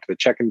we talked to the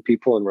check-in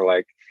people. And we're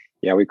like,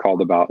 yeah, we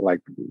called about, like,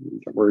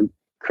 we're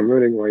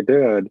commuting my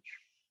dad.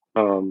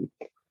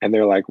 And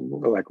they're like,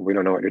 we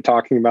don't know what you're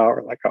talking about.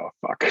 We're like, oh,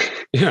 fuck.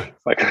 Yeah.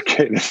 Like,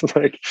 okay, this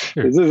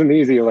isn't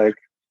easy. Like,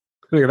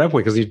 I think at that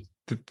point, because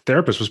the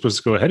therapist was supposed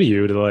to go ahead of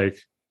you to, like,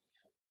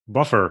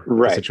 buffer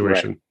the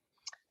situation. Right.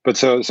 But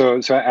so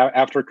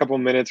after a couple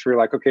of minutes, we were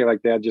like, okay,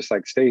 like, Dad, just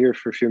like stay here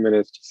for a few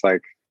minutes.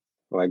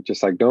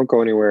 Just like don't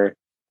go anywhere.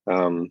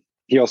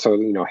 He also,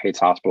 you know, hates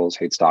hospitals,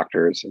 hates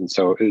doctors. And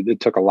so it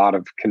took a lot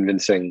of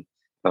convincing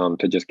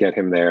to just get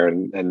him there.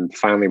 And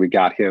finally we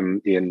got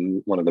him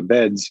in one of the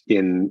beds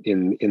in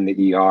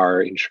the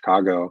ER in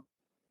Chicago.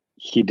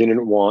 He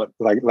didn't want,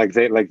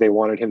 they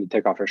wanted him to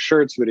take off his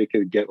shirt so that he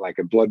could get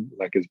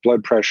his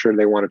blood pressure.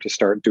 They wanted to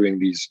start doing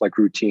these like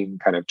routine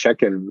kind of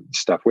check-in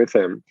stuff with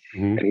him.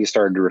 Mm-hmm. And he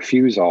started to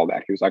refuse all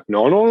that. He was like,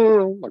 no,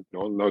 like,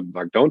 no,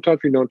 like, don't touch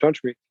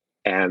me.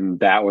 And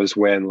that was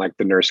when, like,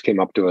 the nurse came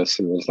up to us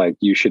and was like,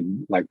 you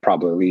should, like,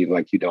 probably leave.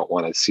 Like, you don't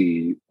want to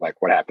see, like,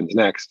 what happens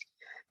next.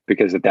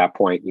 Because at that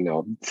point, you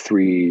know,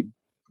 3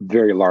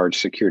 very large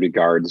security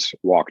guards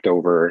walked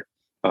over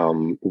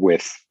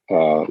with,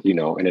 you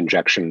know, an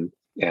injection.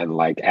 And,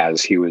 like,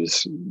 as he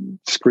was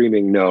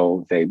screaming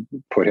no, they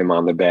put him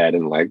on the bed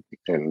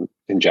and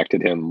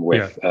injected him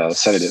with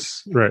sedative.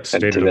 Right.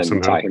 And to then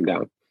somehow tie him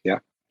down. Yeah.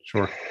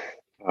 Sure.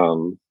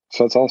 So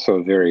it's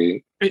also a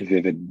very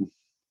vivid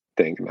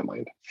thing in my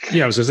mind.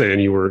 Yeah, I was gonna say,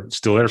 and you were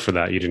still there for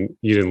that. You didn't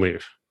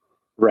leave.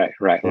 Right.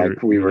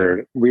 Like, we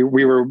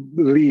were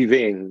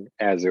leaving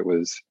as it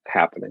was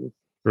happening.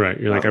 Right.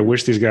 You're like, I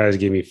wish these guys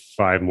gave me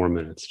 5 more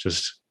minutes.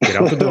 Just get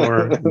out the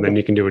door, and then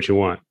you can do what you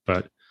want.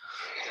 But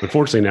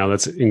unfortunately, now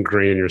that's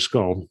ingrained in your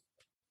skull.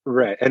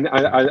 Right. And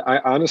I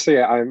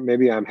honestly,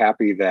 I'm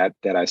happy that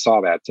I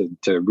saw that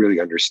to really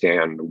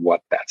understand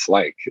what that's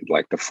like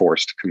the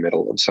forced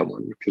committal of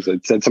someone, because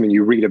it's something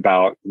you read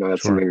about, you know,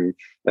 that's something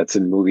that's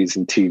in movies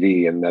and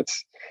TV, and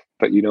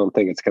but you don't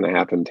think it's going to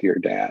happen to your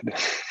dad.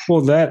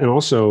 Well, that, and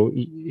also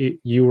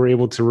you were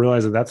able to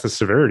realize that that's the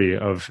severity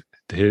of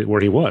where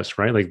he was,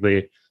 right? Like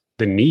the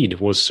need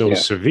was so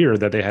severe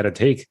that they had to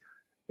take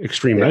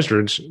extreme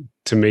measures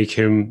to make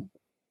him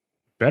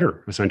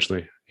better,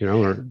 essentially,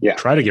 or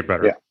try to get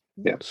better.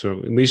 Yeah. So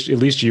at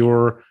least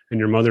your and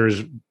your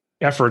mother's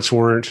efforts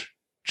weren't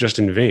just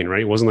in vain,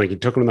 right? It wasn't like you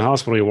took him to the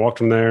hospital, you walked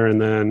him there,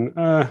 and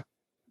then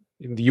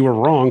you were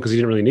wrong because he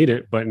didn't really need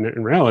it. But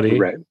in reality,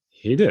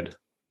 he did.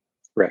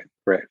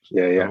 Right.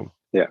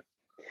 Yeah.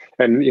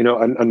 And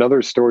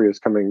another story is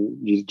coming.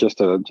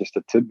 Just a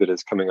tidbit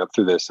is coming up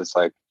through this. It's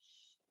like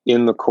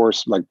in the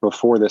course, like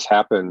before this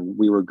happened,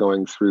 we were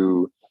going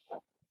through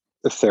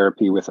the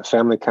therapy with a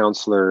family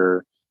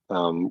counselor.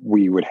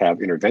 We would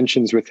have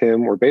interventions with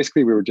him, or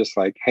basically we were just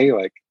like, hey,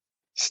 like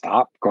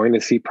stop going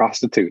to see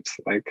prostitutes.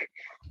 Like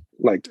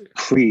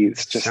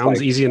please, just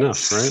sounds easy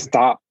enough, right?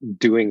 Stop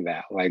doing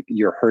that. Like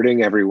you're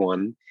hurting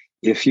everyone.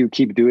 If you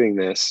keep doing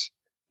this,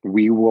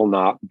 we will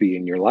not be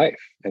in your life.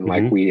 And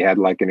like we had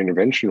like an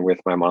intervention with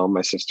my mom,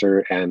 my sister,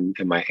 and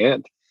my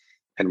aunt.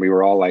 And we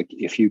were all like,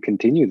 if you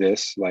continue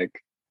this,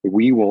 like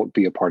we won't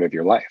be a part of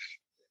your life.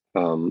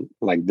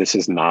 Like this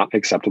is not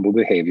acceptable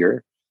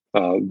behavior.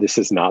 This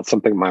is not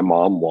something my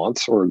mom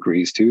wants or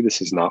agrees to.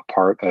 This is not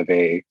part of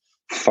a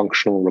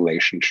functional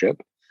relationship.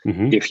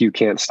 If you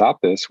can't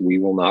stop this, we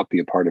will not be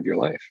a part of your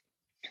life.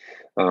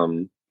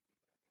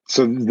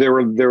 So there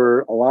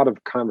were a lot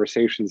of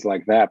conversations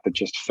like that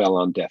just fell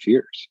on deaf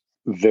ears.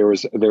 There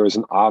was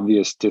an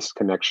obvious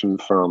disconnection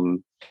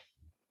from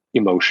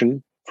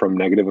emotion, from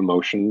negative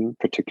emotion,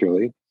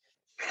 particularly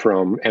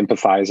from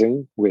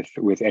empathizing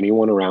with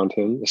anyone around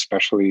him,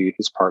 especially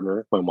his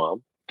partner, my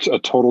mom. A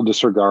total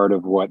disregard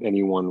of what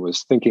anyone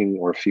was thinking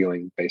or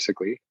feeling,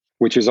 basically,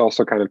 which is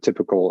also kind of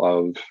typical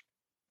of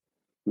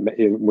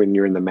when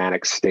you're in the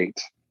manic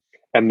state.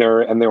 And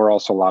there were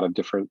also a lot of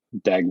different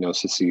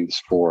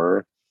diagnoses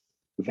for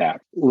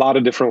that. A lot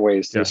of different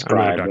ways to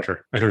describe. I'm not a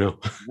doctor. I don't know.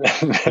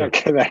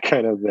 that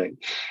kind of thing.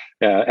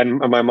 Yeah. And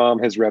my mom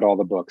has read all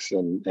the books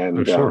and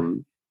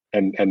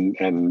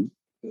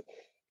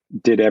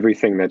did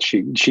everything that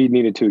she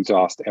needed to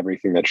exhaust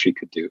everything that she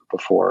could do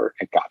before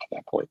it got to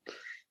that point.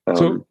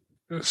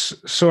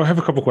 So I have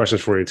a couple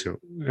questions for you too.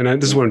 And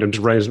this is what I'm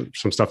just writing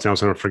some stuff down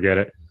so I don't forget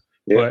it.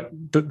 Yeah.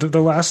 But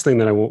the last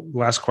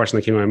question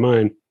that came to my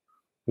mind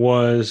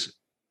was,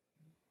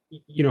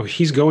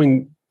 he's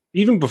going,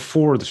 even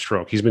before the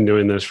stroke, he's been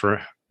doing this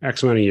for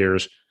X amount of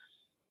years,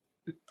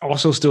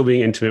 also still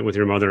being intimate with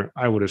your mother,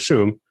 I would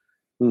assume.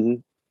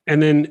 And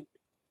then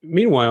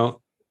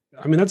meanwhile,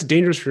 I mean, that's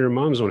dangerous for your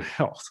mom's own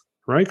health,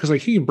 right? Because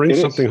like he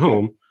brings something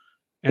home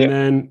and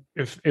then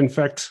if in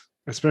fact,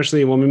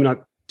 especially, well, maybe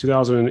not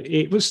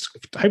 2008, but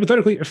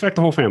hypothetically affect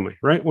the whole family,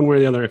 right? One way or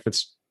the other, if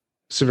it's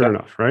severe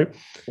enough, right?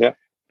 Yeah.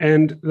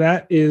 And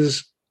that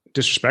is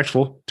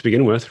disrespectful to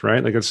begin with,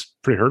 right? Like it's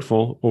pretty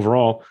hurtful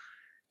overall.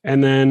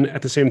 And then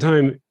at the same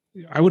time,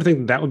 I would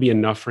think that would be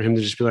enough for him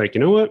to just be like,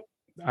 you know what?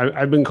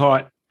 I've been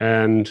caught,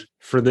 and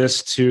for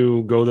this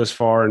to go this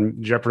far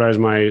and jeopardize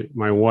my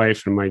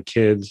wife and my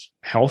kids'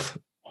 health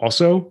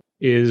also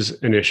is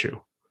an issue.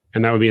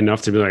 And that would be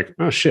enough to be like,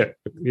 oh shit,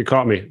 you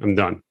caught me, I'm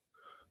done.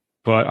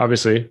 But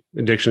obviously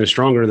addiction is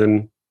stronger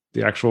than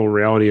the actual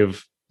reality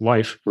of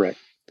life. Right.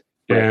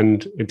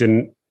 And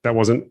that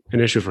wasn't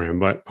an issue for him,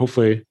 but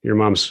hopefully your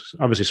mom's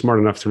obviously smart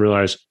enough to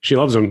realize she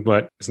loves him,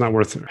 but it's not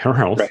worth her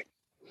health. Right.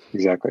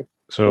 Exactly.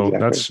 So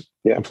that's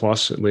a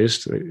plus, at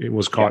least. It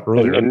was caught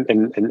earlier.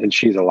 And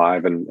she's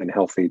alive and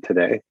healthy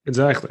today.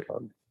 Exactly.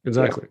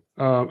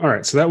 All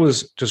right. So that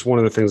was just one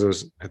of the things I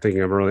was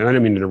thinking of earlier. I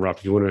didn't mean to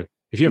interrupt. If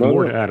you have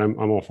more to add, I'm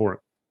all for it.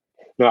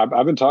 No,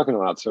 I've been talking a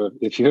lot. So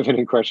if you have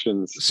any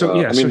questions, it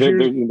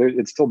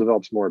still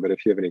develops more, but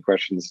if you have any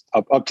questions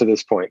up to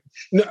this point.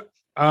 No,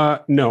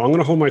 I'm going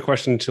to hold my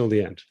question until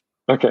the end.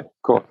 Okay,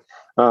 cool.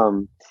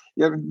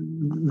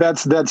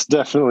 That's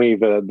definitely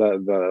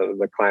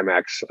the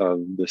climax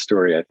of the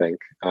story, I think.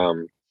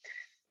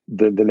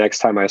 The next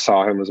time I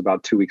saw him was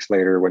about 2 weeks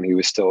later when he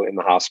was still in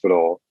the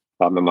hospital.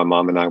 And my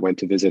mom and I went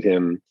to visit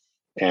him,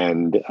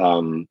 and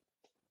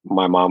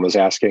my mom was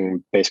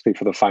asking basically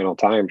for the final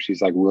time,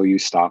 she's like, will you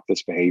stop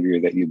this behavior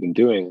that you've been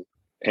doing?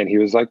 And he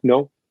was like,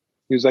 no.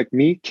 He was like,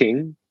 me,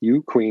 king,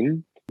 you,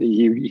 queen.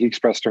 He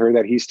expressed to her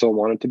that he still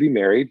wanted to be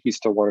married. He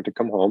still wanted to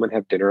come home and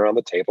have dinner on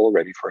the table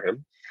ready for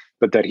him,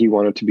 but that he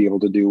wanted to be able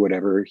to do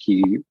whatever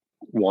he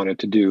wanted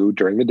to do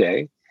during the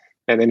day.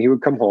 And then he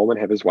would come home and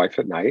have his wife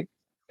at night.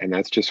 And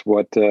that's just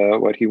what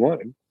he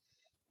wanted.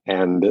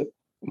 And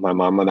my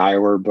mom and I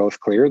were both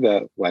clear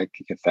that, like,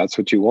 if that's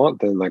what you want,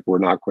 then like, we're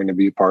not going to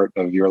be part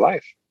of your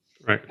life.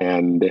 Right.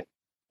 And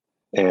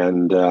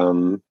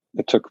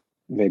it took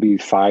maybe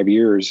 5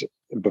 years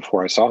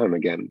before I saw him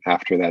again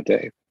after that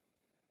day.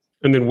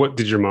 And then what,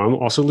 did your mom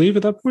also leave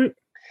at that point?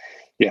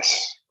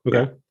 Yes.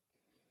 Okay.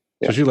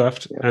 Yeah. So she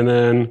left. Yeah. And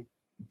then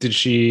did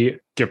she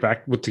get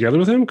back together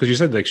with him? Because you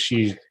said like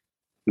she...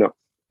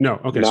 No.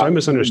 Okay. So I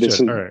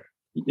misunderstood. All right.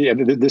 Yeah.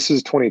 This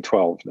is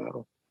 2012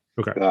 now.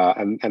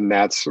 Okay. And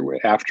that's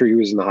after he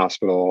was in the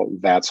hospital.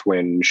 That's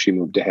when she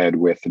moved ahead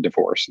with the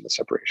divorce and the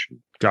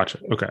separation. Gotcha.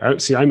 Okay.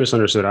 I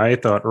misunderstood. I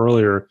thought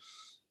earlier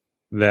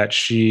that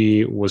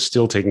she was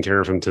still taking care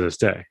of him to this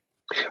day.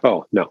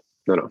 Oh, no.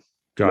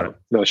 Got it.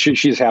 No,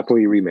 she's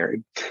happily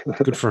remarried.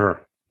 Good for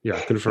her.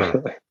 Yeah, good for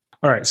her.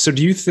 All right. So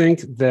do you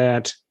think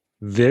that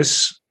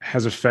this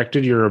has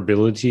affected your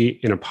ability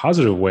in a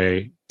positive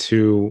way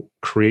to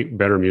create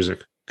better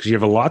music? Because you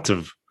have a lot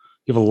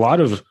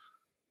of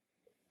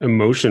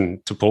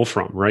emotion to pull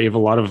from, right? You have a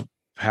lot of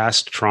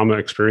past trauma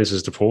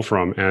experiences to pull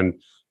from. And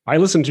I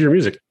listen to your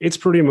music. It's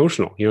pretty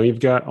emotional. You've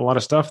got a lot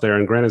of stuff there.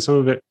 And granted, some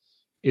of it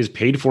is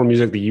paid for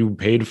music that you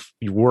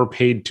were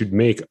paid to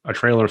make a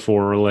trailer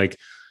for, like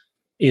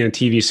in a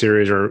TV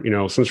series, or,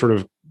 some sort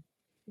of,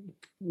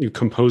 you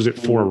compose it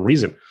for a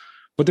reason.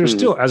 But there's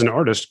still, as an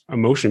artist,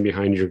 emotion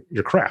behind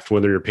your craft,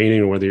 whether you're painting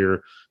or whether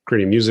you're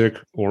creating music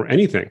or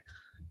anything.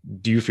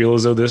 Do you feel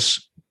as though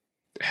this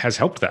has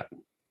helped that?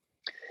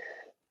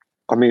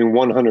 I mean,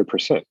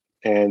 100%.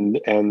 And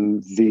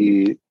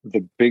the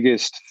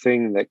biggest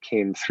thing that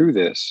came through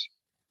this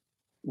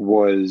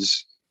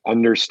was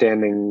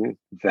understanding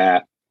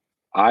that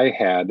I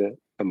had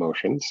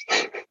emotions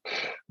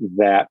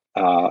that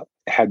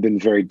had been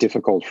very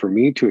difficult for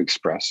me to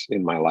express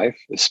in my life,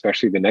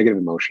 especially the negative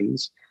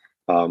emotions,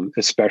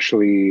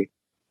 especially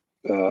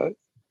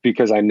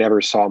because I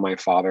never saw my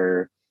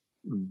father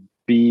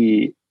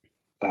be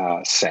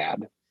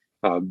sad,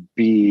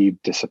 be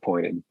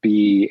disappointed,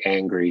 be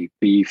angry,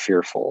 be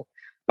fearful.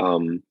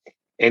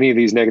 Any of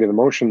these negative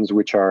emotions,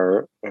 which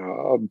are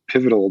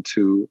pivotal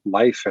to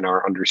life and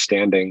our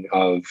understanding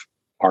of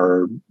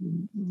our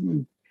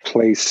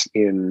place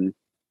in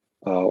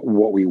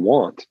what we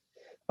want.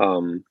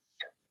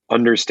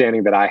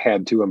 Understanding that I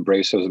had to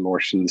embrace those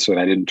emotions so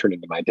that I didn't turn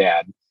into my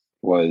dad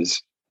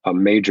was a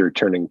major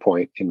turning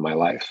point in my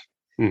life.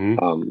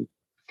 Mm-hmm.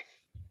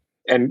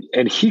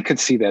 And he could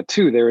see that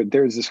too.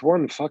 There's this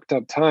one fucked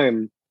up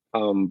time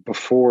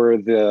before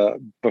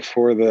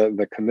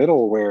the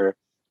committal where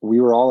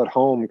we were all at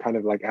home, kind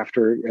of like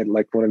after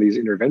like one of these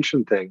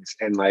intervention things,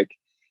 and like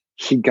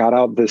he got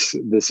out this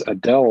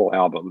Adele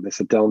album, this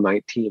Adele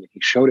 19, and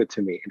he showed it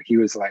to me, and he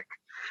was like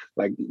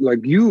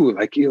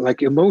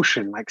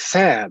emotion, like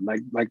sad,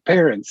 like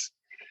parents,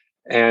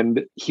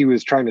 and he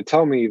was trying to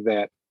tell me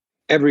that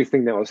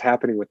everything that was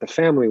happening with the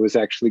family was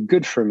actually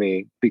good for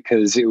me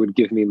because it would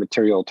give me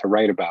material to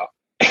write about,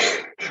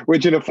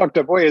 which in a fucked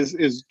up way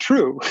is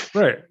true.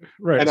 Right.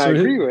 And so I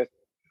agree with,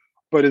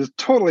 but is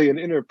totally an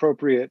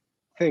inappropriate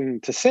thing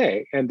to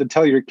say and to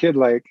tell your kid,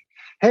 like,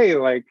 hey,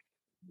 like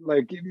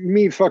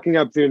me fucking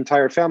up the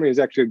entire family is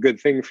actually a good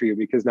thing for you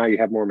because now you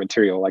have more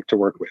material like to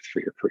work with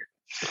for your career.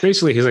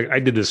 Basically, he's like, I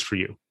did this for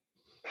you.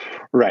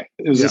 Right.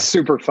 It was a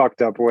super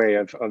fucked up way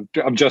of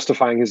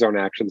justifying his own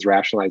actions,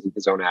 rationalizing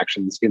his own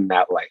actions in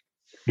that light.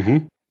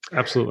 Mm-hmm.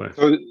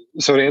 Absolutely.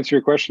 So to answer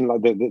your question,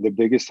 the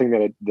biggest thing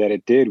that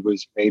it did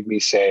was made me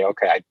say,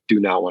 okay, I do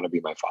not want to be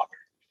my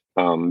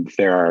father.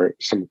 There are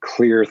some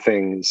clear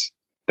things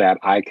that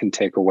I can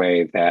take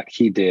away that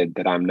he did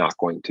that I'm not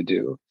going to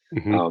do.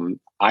 Mm-hmm.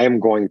 I am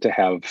going to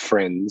have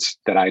friends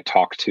that I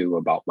talk to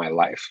about my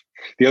life.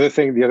 The other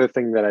thing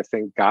that I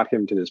think got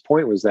him to this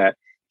point was that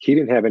he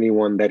didn't have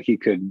anyone that he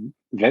could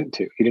vent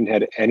to. He didn't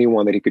have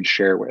anyone that he could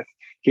share with.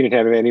 He didn't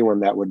have anyone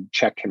that would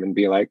check him and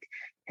be like,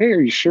 hey,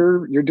 are you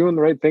sure you're doing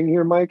the right thing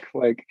here, Mike?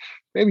 Like,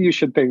 maybe you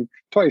should think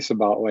twice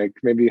about like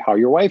maybe how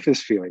your wife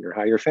is feeling or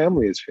how your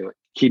family is feeling.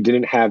 He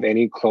didn't have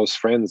any close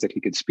friends that he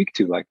could speak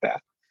to like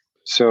that.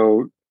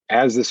 So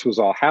as this was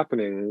all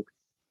happening,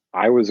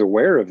 I was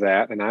aware of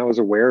that. And I was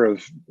aware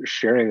of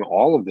sharing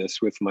all of this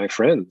with my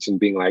friends and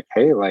being like,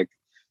 hey, like,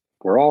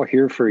 we're all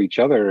here for each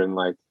other. And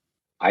like,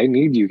 I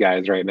need you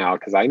guys right now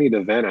because I need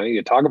to vent. I need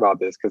to talk about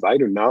this because I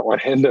do not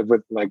want to end up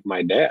with like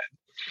my dad.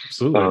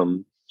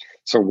 Absolutely.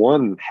 So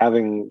one,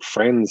 having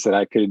friends that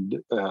I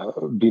could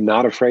be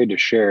not afraid to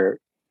share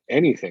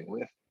anything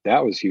with,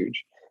 that was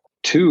huge.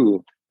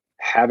 Two,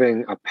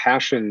 having a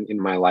passion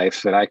in my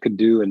life that I could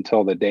do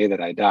until the day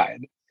that I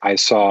died. I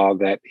saw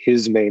that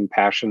his main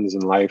passions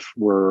in life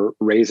were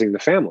raising the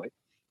family.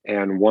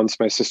 And once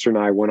my sister and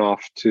I went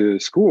off to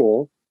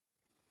school,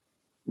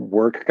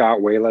 work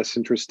got way less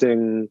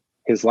interesting.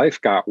 His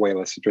life got way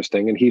less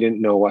interesting, and he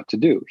didn't know what to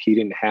do. He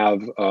didn't have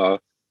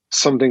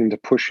something to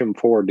push him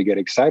forward to get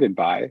excited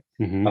by.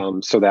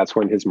 Mm-hmm. So that's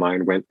when his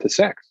mind went to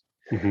sex.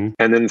 Mm-hmm.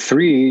 And then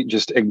three,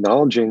 just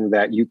acknowledging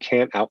that you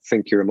can't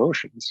outthink your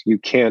emotions. You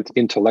can't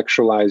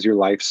intellectualize your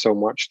life so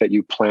much that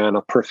you plan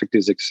a perfect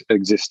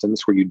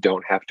existence where you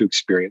don't have to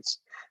experience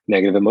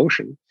negative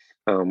emotion,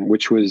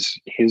 which was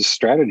his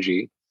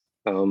strategy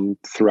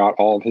throughout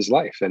all of his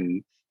life.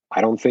 And I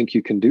don't think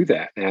you can do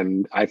that.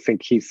 And I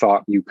think he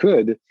thought you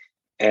could.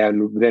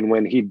 And then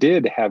when he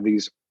did have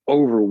these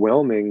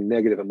overwhelming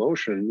negative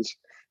emotions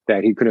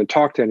that he couldn't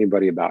talk to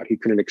anybody about, he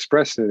couldn't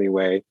express in any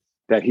way,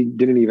 that he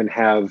didn't even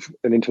have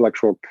an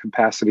intellectual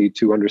capacity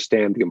to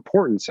understand the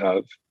importance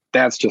of,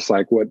 that's just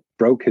like what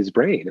broke his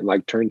brain and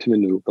like turned him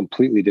into a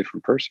completely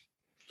different person.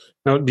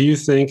 Now, do you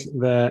think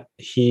that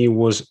he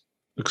was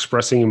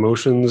expressing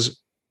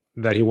emotions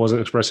that he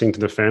wasn't expressing to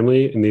the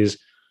family, and these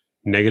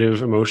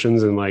negative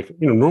emotions and like,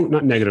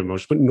 not negative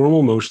emotions, but normal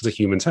emotions that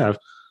humans have,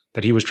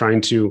 that he was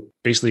trying to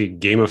basically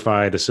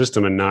gamify the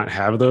system and not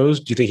have those?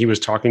 Do you think he was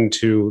talking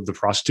to the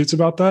prostitutes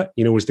about that?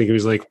 Was thinking he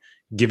was like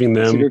giving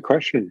them— That's a good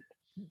question.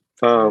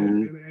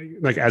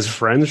 Like as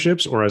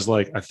friendships or as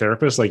like a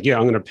therapist, like, yeah,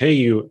 I'm going to pay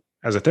you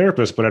as a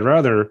therapist, but I'd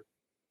rather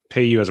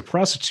pay you as a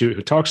prostitute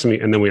who talks to me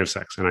and then we have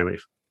sex and I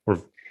leave, or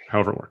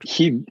however it worked.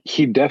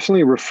 He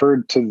definitely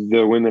referred to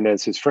the women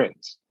as his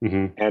friends.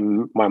 Mm-hmm.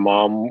 And my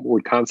mom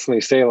would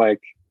constantly say,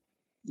 like,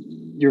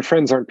 your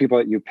friends aren't people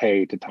that you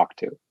pay to talk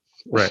to.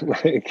 Right.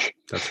 Like,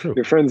 that's true.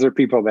 Your friends are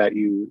people that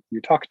you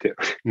talk to.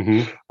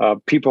 Mm-hmm.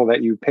 People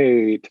that you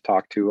pay to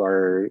talk to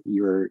are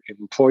your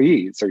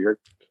employees or your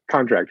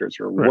contractors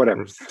or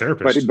whatever.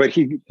 Therapist. But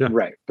he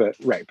but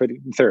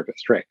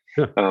therapist, right.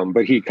 Yeah.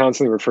 But he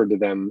constantly referred to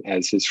them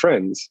as his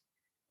friends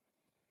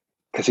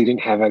because he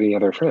didn't have any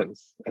other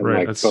friends. And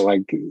right. so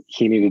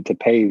he needed to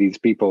pay these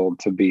people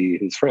to be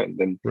his friend.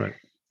 And right.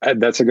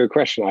 That's a good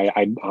question.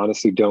 I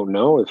honestly don't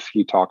know if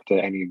he talked to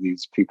any of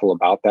these people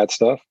about that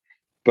stuff,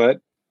 but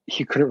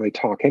he couldn't really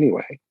talk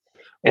anyway.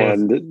 Well,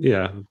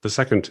 the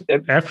second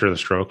after the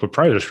stroke, but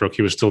prior to the stroke,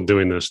 he was still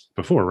doing this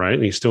before, right?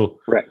 And he still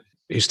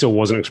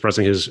wasn't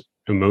expressing his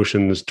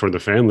emotions toward the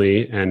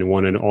family and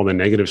wanted all the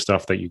negative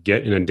stuff that you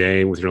get in a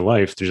day with your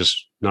life to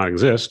just not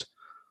exist.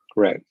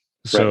 Right.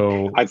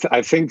 So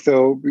I think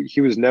though he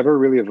was never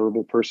really a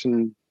verbal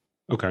person.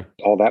 Okay.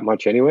 All that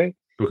much anyway.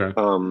 Okay.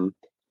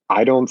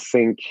 I don't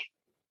think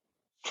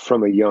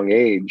from a young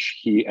age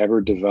he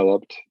ever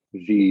developed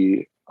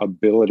the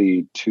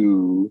ability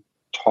to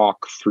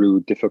talk through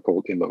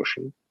difficult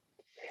emotion.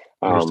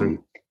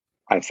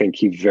 I think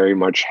he very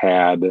much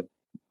had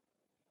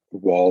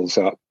walls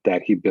up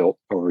that he built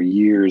over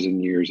years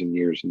and years and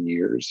years and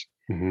years,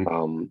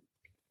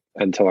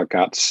 until it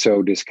got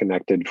so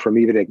disconnected from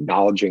even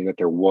acknowledging that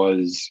there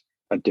was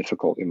a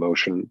difficult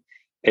emotion.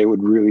 It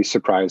would really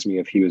surprise me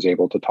if he was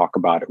able to talk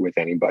about it with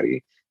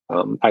anybody.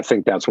 I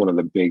think that's one of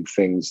the big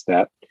things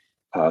that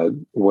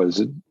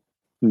was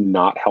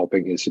not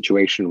helping his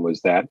situation,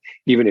 was that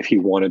even if he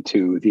wanted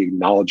to, the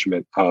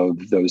acknowledgement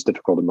of those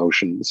difficult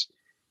emotions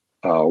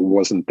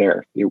wasn't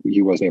there.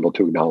 He wasn't able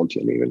to acknowledge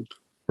them even.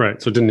 Right.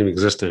 So it didn't even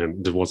exist to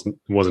him. It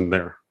wasn't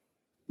there.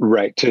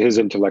 Right. To his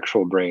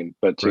intellectual brain,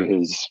 but to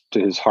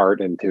his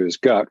heart and to his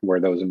gut, where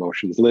those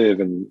emotions live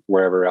and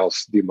wherever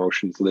else the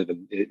emotions live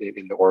in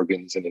the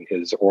organs and in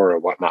his aura,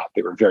 whatnot,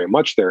 they were very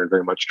much there and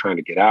very much trying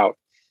to get out.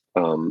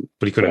 But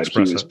he couldn't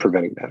express he was it.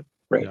 Preventing that.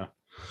 Right. Yeah.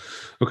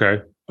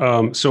 Okay.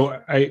 So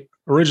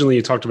originally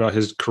you talked about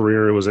his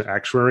career was an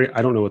actuary.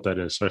 I don't know what that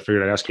is, so I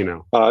figured I'd ask you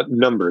now.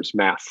 Numbers,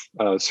 math.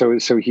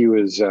 So he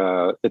was.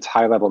 It's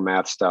high level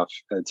math stuff.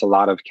 It's a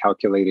lot of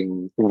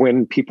calculating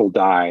when people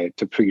die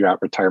to figure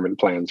out retirement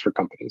plans for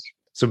companies.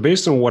 So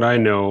based on what I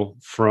know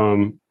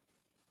from,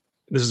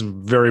 this is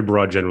very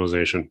broad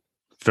generalization,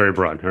 very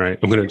broad. All right,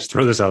 I'm going to just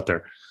throw this out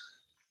there.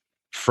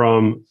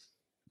 From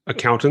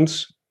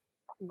accountants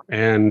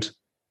and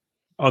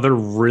other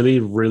really,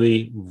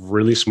 really,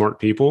 really smart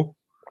people,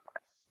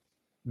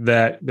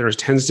 that there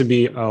tends to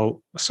be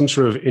some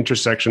sort of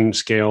intersection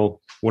scale,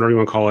 whatever you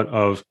want to call it,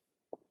 of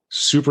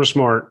super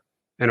smart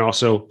and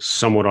also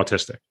somewhat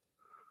autistic,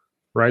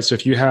 right? So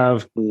if you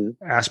have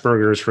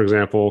Asperger's, for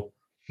example,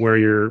 where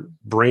your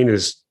brain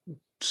is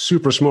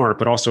super smart,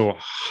 but also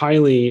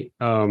highly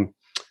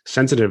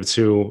sensitive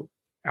to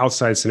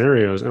outside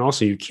scenarios, and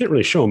also you can't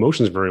really show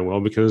emotions very well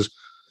because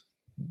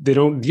they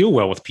don't deal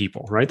well with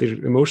people, right? The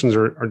emotions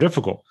are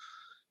difficult.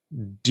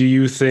 Do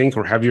you think,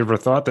 or have you ever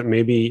thought that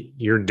maybe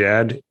your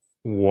dad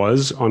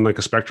was on like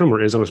a spectrum,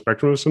 or is on a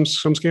spectrum of some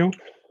scale?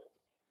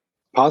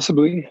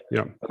 Possibly.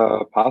 Yeah.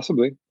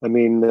 Possibly. I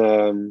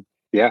mean,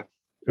 yeah.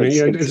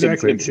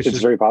 Exactly. It's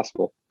just very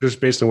possible. Just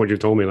based on what you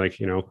told me, like,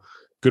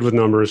 good with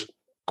numbers,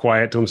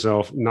 quiet to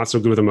himself, not so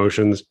good with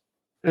emotions.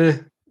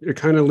 It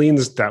kind of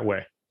leans that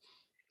way.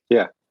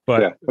 Yeah.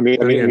 But yeah. I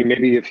mean,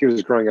 maybe if he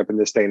was growing up in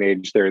this day and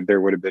age,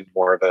 there would have been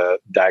more of a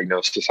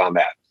diagnosis on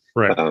that.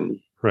 Right.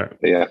 Right.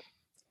 Yeah.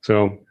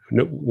 So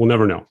we'll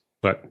never know,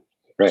 but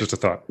just a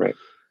thought. Right.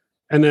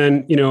 And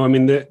then,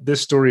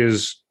 this story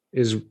is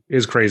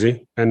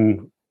crazy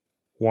and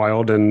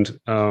wild. And,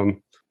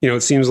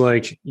 it seems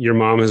like your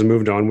mom has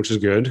moved on, which is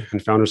good,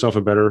 and found herself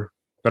a better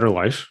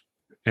life.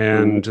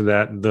 And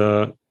that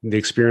the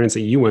experience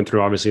that you went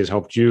through obviously has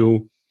helped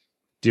you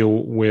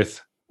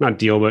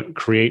but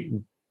create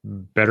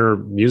better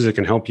music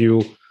and help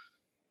you,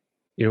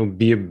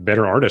 be a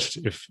better artist,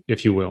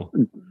 if you will.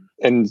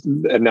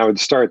 And I would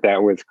start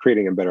that with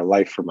creating a better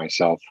life for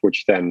myself,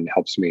 which then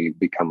helps me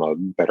become a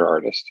better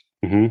artist.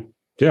 Mm-hmm.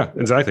 Yeah,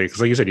 exactly.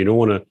 Because like you said, you don't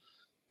want to,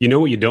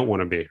 what you don't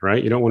want to be,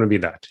 right? You don't want to be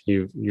that.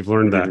 You've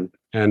learned that.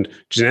 And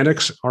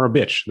genetics are a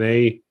bitch.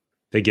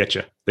 They get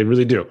you. They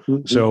really do.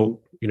 Mm-hmm. So,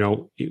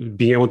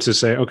 being able to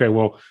say, okay,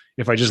 well,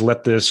 if I just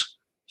let this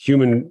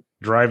human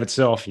drive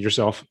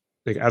yourself,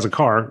 like as a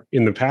car,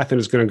 in the path that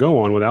it's going to go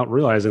on without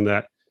realizing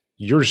that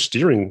you're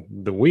steering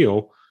the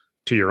wheel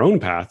to your own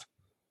path,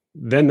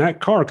 then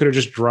that car could have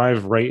just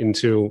drive right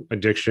into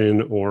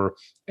addiction or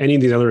any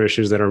of these other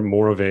issues that are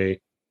more of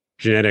a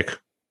genetic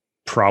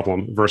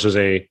problem versus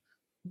a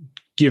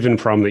given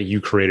problem that you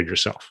created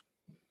yourself.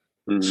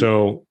 Mm-hmm.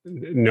 So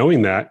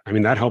knowing that, I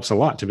mean, that helps a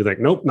lot to be like,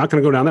 nope, not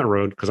going to go down that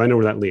road because I know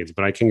where that leads,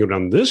 but I can go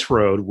down this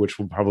road, which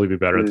will probably be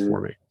better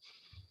for me.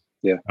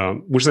 Yeah.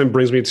 Which then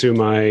brings me to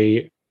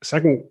my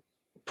second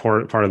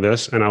part of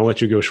this, and I'll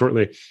let you go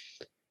shortly.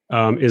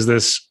 Is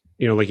this,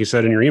 like you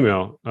said in your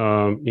email,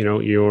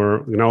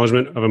 your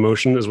acknowledgement of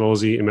emotion as well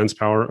as the immense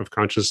power of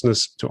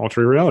consciousness to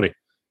alter your reality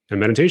and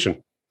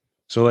meditation.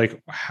 So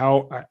like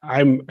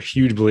I'm a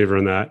huge believer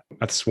in that.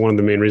 That's one of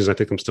the main reasons I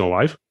think I'm still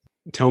alive.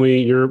 Tell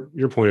me your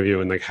point of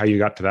view and like how you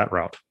got to that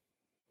route.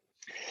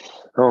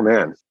 Oh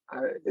man,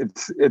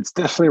 it's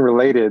definitely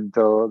related,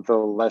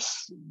 though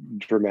less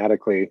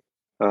dramatically.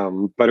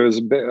 But it was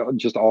a bit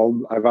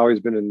I've always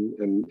been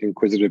an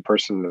inquisitive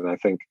person, and I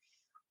think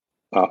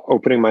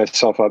opening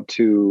myself up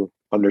to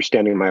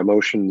understanding my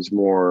emotions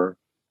more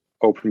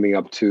opened me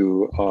up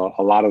to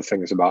a lot of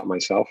things about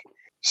myself.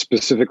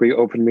 Specifically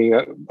opened me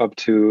up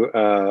to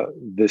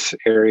this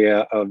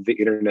area of the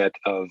internet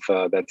of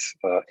that's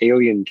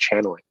alien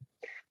channeling,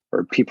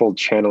 or people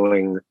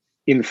channeling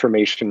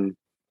information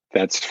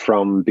that's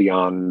from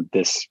beyond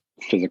this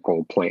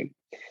physical plane.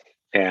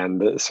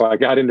 And so I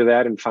got into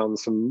that and found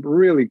some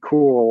really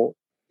cool,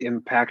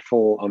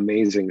 impactful,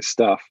 amazing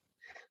stuff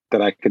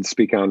that I could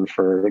speak on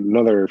for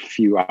another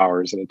few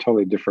hours in a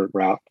totally different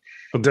route.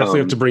 I'll definitely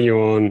have to bring you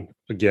on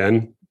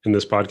again in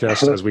this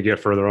podcast as we get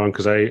further on,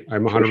 because I'm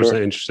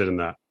 100% interested in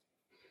that.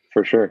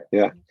 For sure.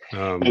 Yeah.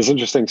 It's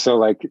interesting. So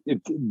like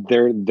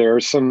there are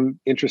some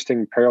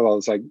interesting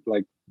parallels,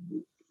 like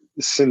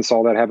since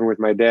all that happened with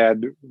my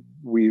dad,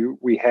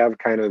 we have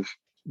kind of,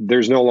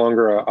 there's no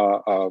longer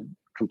a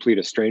complete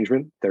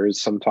estrangement. There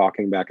is some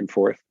talking back and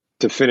forth.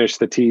 To finish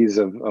the tease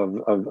of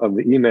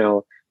the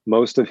email,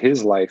 most of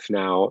his life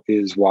now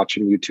is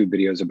watching YouTube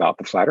videos about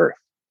the flat earth,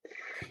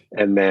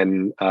 and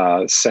then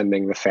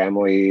sending the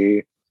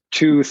family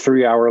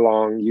 2-3 hour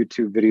long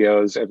YouTube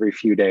videos every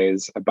few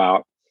days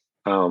about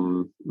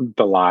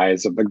the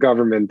lies of the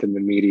government and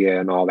the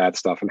media and all that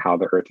stuff, and how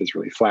the earth is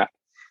really flat.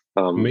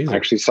 I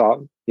actually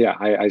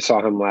I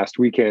saw him last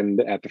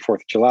weekend at the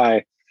 4th of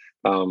July.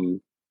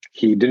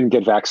 He didn't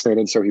get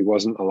vaccinated, so he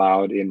wasn't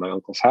allowed in my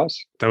uncle's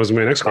house. That was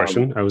my next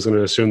question. I was going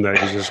to assume that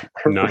he's just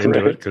not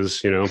into it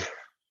because, you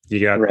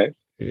got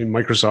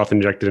Microsoft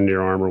injected into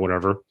your arm or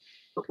whatever.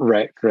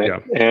 Right. Yeah.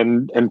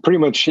 And pretty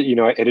much,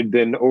 it had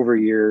been over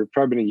a year,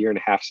 probably been a year and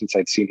a half since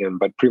I'd seen him,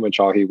 but pretty much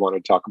all he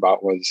wanted to talk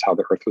about was how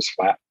the earth was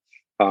flat.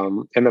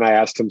 And then I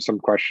asked him some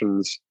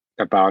questions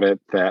about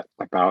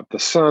about the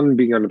sun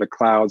being under the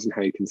clouds and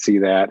how you can see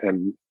that.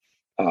 And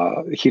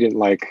he didn't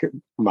like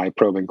my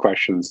probing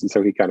questions, and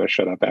so he kind of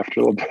shut up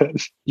after a little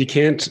bit. You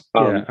can't.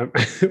 From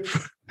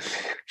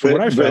what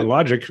I found,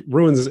 logic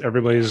ruins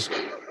everybody's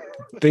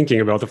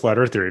thinking about the flat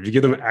Earth theory. If you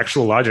give them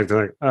actual logic,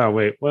 they're like, "Oh,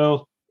 wait,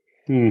 well."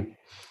 So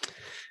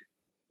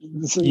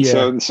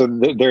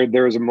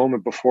there was a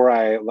moment before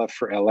I left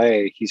for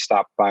LA. He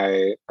stopped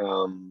by,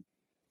 and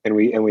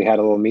we had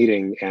a little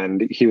meeting,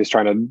 and he was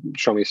trying to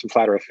show me some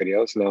flat Earth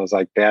videos, and I was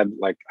like, "Dad,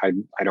 like I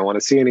don't want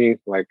to see any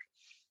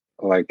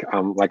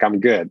I'm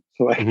good.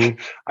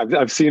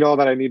 I've seen all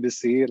that I need to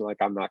see, and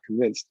I'm not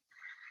convinced."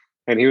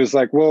 And he was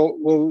like,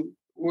 well,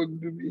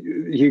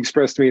 he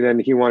expressed to me then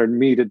he wanted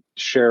me to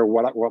share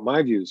what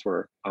my views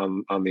were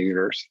on the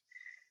universe.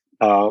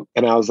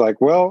 And I was like,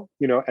 well,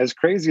 as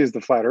crazy as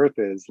the flat Earth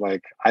is,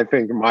 I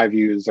think my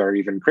views are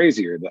even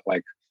crazier, that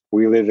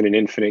we live in an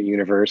infinite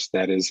universe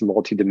that is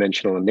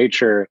multidimensional in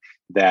nature,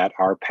 that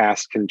our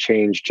past can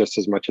change just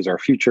as much as our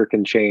future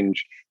can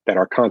change, that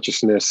our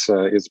consciousness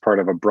is part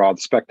of a broad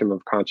spectrum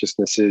of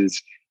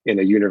consciousnesses in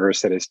a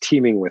universe that is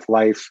teeming with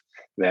life,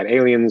 that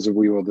aliens,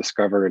 we will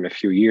discover in a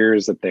few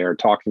years that they are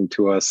talking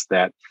to us,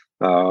 that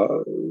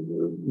that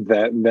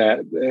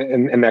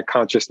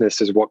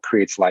consciousness is what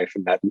creates life,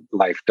 and that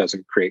life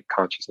doesn't create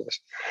consciousness.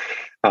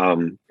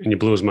 And you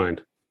blew his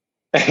mind.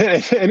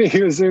 And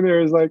he was in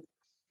there, was like,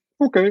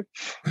 okay.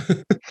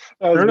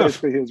 That was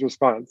basically his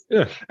response.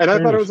 Yeah. And I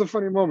thought it was a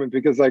funny moment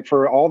because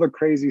for all the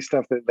crazy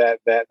stuff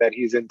that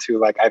he's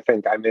into, I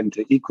think I'm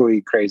into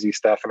equally crazy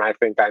stuff, and I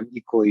think I'm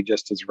equally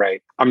just as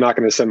right. I'm not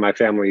going to send my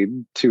family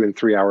 2 and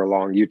 3 hour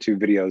long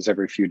YouTube videos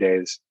every few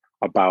days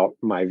about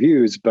my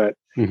views, but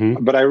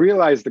I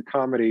realized the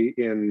comedy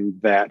in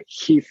that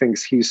he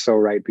thinks he's so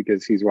right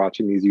because he's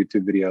watching these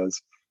YouTube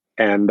videos,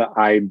 and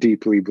I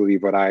deeply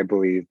believe what I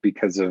believe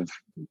because of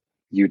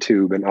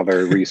YouTube and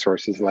other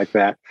resources like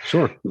that.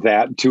 Sure.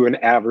 That to an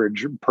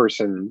average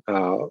person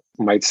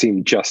might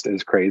seem just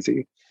as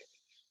crazy.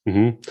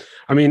 I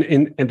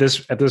mean, at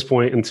this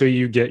point, until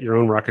you get your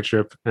own rocket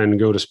ship and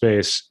go to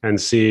space and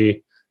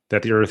see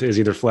that the Earth is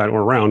either flat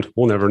or round,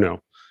 we'll never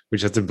know. We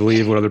just have to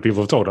believe what other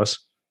people have told us.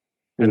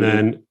 And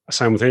then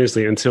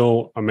simultaneously,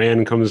 until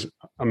air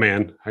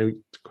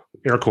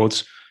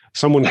quotes,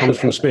 someone comes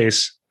from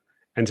space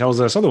and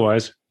tells us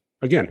otherwise,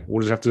 again,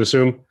 we'll just have to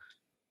assume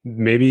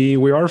maybe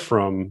we are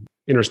from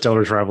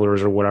interstellar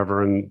travelers or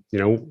whatever, and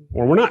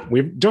or we're not.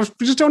 We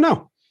just don't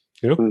know.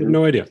 We have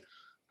no idea.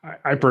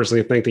 I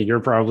personally think that you're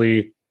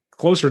probably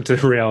closer to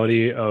the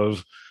reality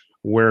of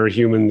where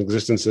human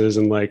existence is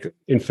and like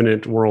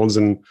infinite worlds,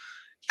 and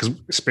because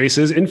space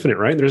is infinite,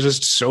 right? There's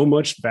just so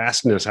much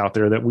vastness out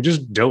there that we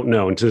just don't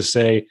know. And to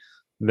say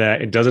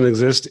that it doesn't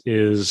exist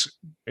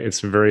it's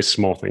very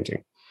small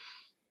thinking.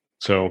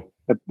 So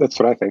that's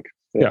what I think.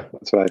 Yeah,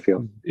 that's what I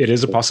feel. It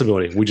is a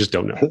possibility. We just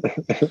don't know.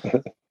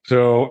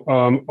 So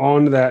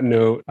on that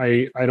note,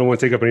 I don't want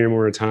to take up any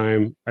more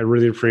time. I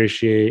really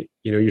appreciate,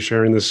 you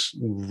sharing this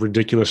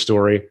ridiculous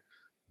story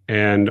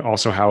and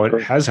also how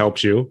it has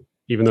helped you,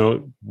 even though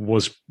it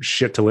was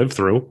shit to live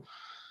through.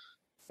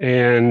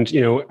 And,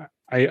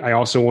 I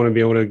also want to be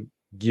able to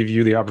give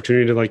you the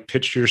opportunity to like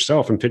pitch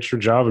yourself and pitch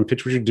your job and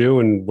pitch what you do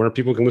and where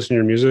people can listen to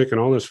your music and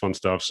all this fun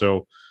stuff.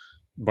 So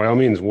by all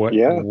means,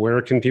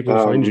 where can people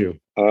find you?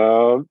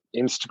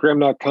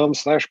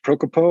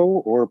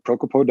 Instagram.com/Prokopo or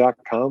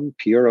Prokopo.com,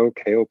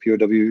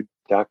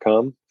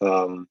 PROKOPOW.com.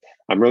 I'm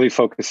really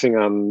focusing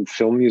on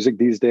film music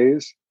these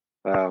days.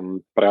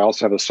 But I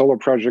also have a solo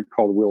project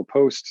called Will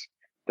Post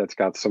that's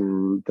got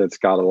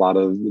a lot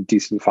of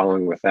decent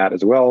following with that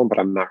as well, but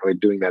I'm not really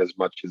doing that as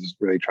much as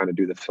really trying to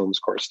do the film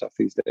score stuff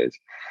these days.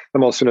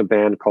 I'm also in a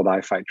band called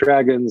I Fight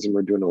Dragons, and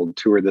we're doing a little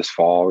tour this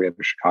fall. We have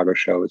a Chicago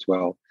show as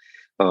well.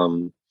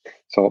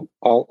 So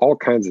all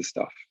kinds of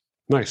stuff.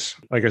 Nice.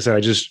 Like I said,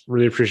 I just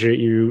really appreciate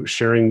you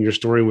sharing your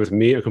story with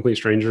me, a complete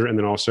stranger, and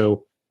then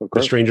also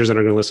the strangers that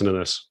are going to listen to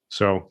this.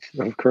 So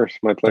of course,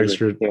 my pleasure. Thanks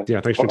for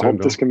your time, I hope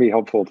Bill. This can be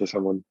helpful to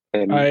someone,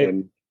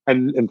 and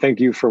thank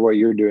you for what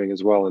you're doing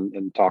as well,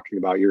 and talking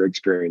about your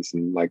experience.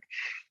 And like,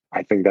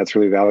 I think that's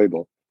really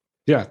valuable.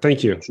 Yeah.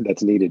 Thank you.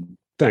 That's needed.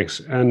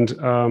 Thanks. And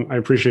I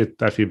appreciate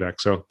that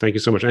feedback. So thank you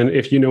so much. And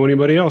if you know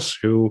anybody else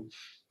who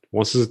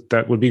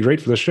that would be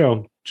great for the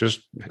show,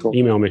 just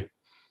email me.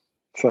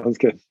 Sounds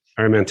good.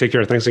 All right, man. Take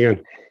care. Thanks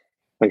again.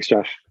 Thanks,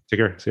 Josh. Take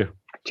care. See ya.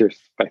 Cheers.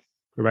 Bye.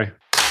 Bye.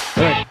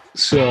 All right.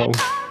 So,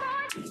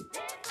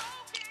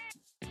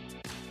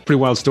 pretty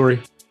wild story.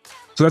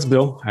 So that's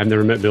Bill. I've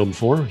never met Bill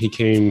before. He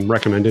came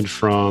recommended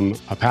from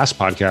a past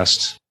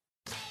podcast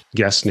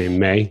guest named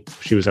May.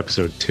 She was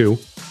episode 2.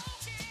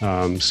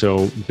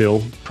 So Bill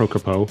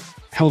Prokopo,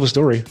 hell of a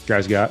story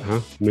guy's got, huh?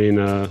 I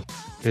mean,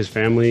 his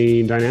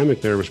family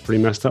dynamic there was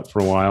pretty messed up for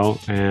a while,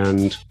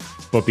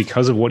 but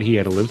because of what he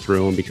had to live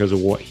through and because of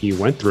what he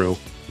went through,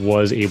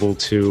 was able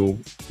to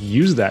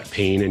use that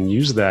pain and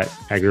use that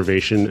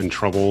aggravation and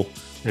trouble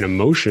and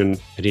emotion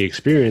that he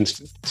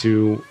experienced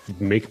to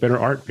make better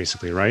art,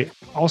 basically, right?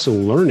 Also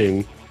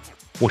learning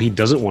what he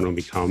doesn't want to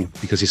become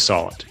because he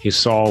saw it. He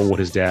saw what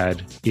his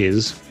dad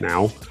is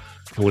now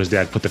and what his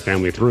dad put the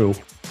family through,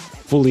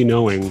 fully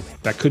knowing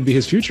that could be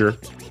his future,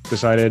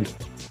 decided,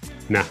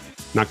 nah,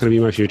 not going to be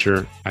my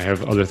future. I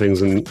have other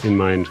things in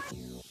mind,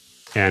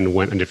 and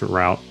went a different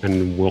route,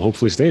 and will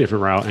hopefully stay a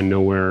different route and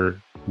nowhere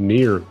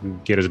near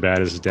get as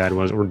bad as his dad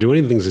was or do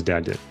anything his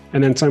dad did.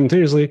 And then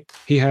simultaneously,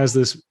 he has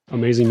this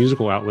amazing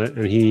musical outlet,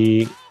 and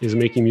he is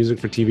making music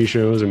for TV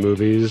shows and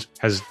movies,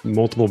 has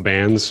multiple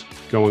bands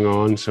going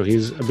on. So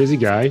he's a busy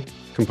guy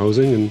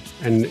composing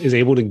and is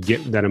able to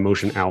get that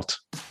emotion out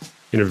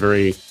in a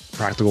very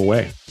practical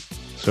way.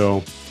 So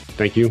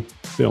thank you,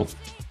 Bill.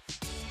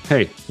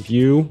 Hey, if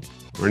you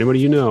or anybody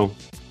you know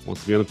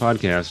wants to be on the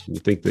podcast and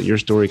you think that your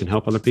story can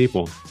help other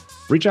people,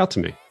 reach out to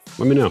me.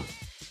 Let me know.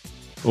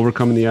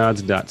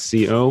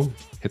 Overcomingtheodds.co.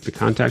 Hit the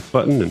contact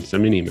button and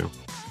send me an email.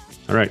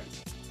 All right.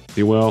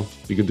 Be well.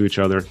 Be good to each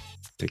other.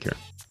 Take care.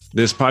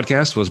 This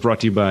podcast was brought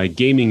to you by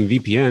Gaming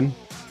VPN.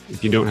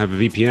 If you don't have a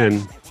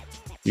VPN,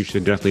 you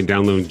should definitely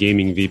download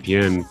Gaming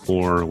VPN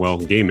for, well,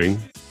 gaming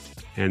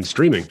and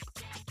streaming.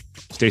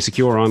 Stay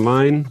secure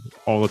online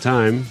all the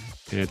time.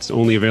 It's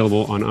only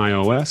available on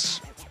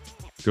iOS.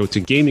 Go to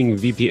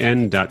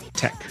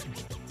gamingvpn.tech.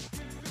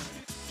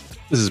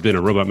 This has been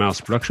a Robot Mouse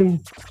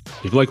production.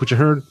 If you like what you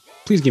heard,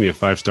 please give me a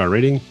 5-star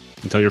rating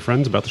and tell your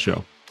friends about the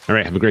show. All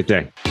right, have a great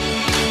day.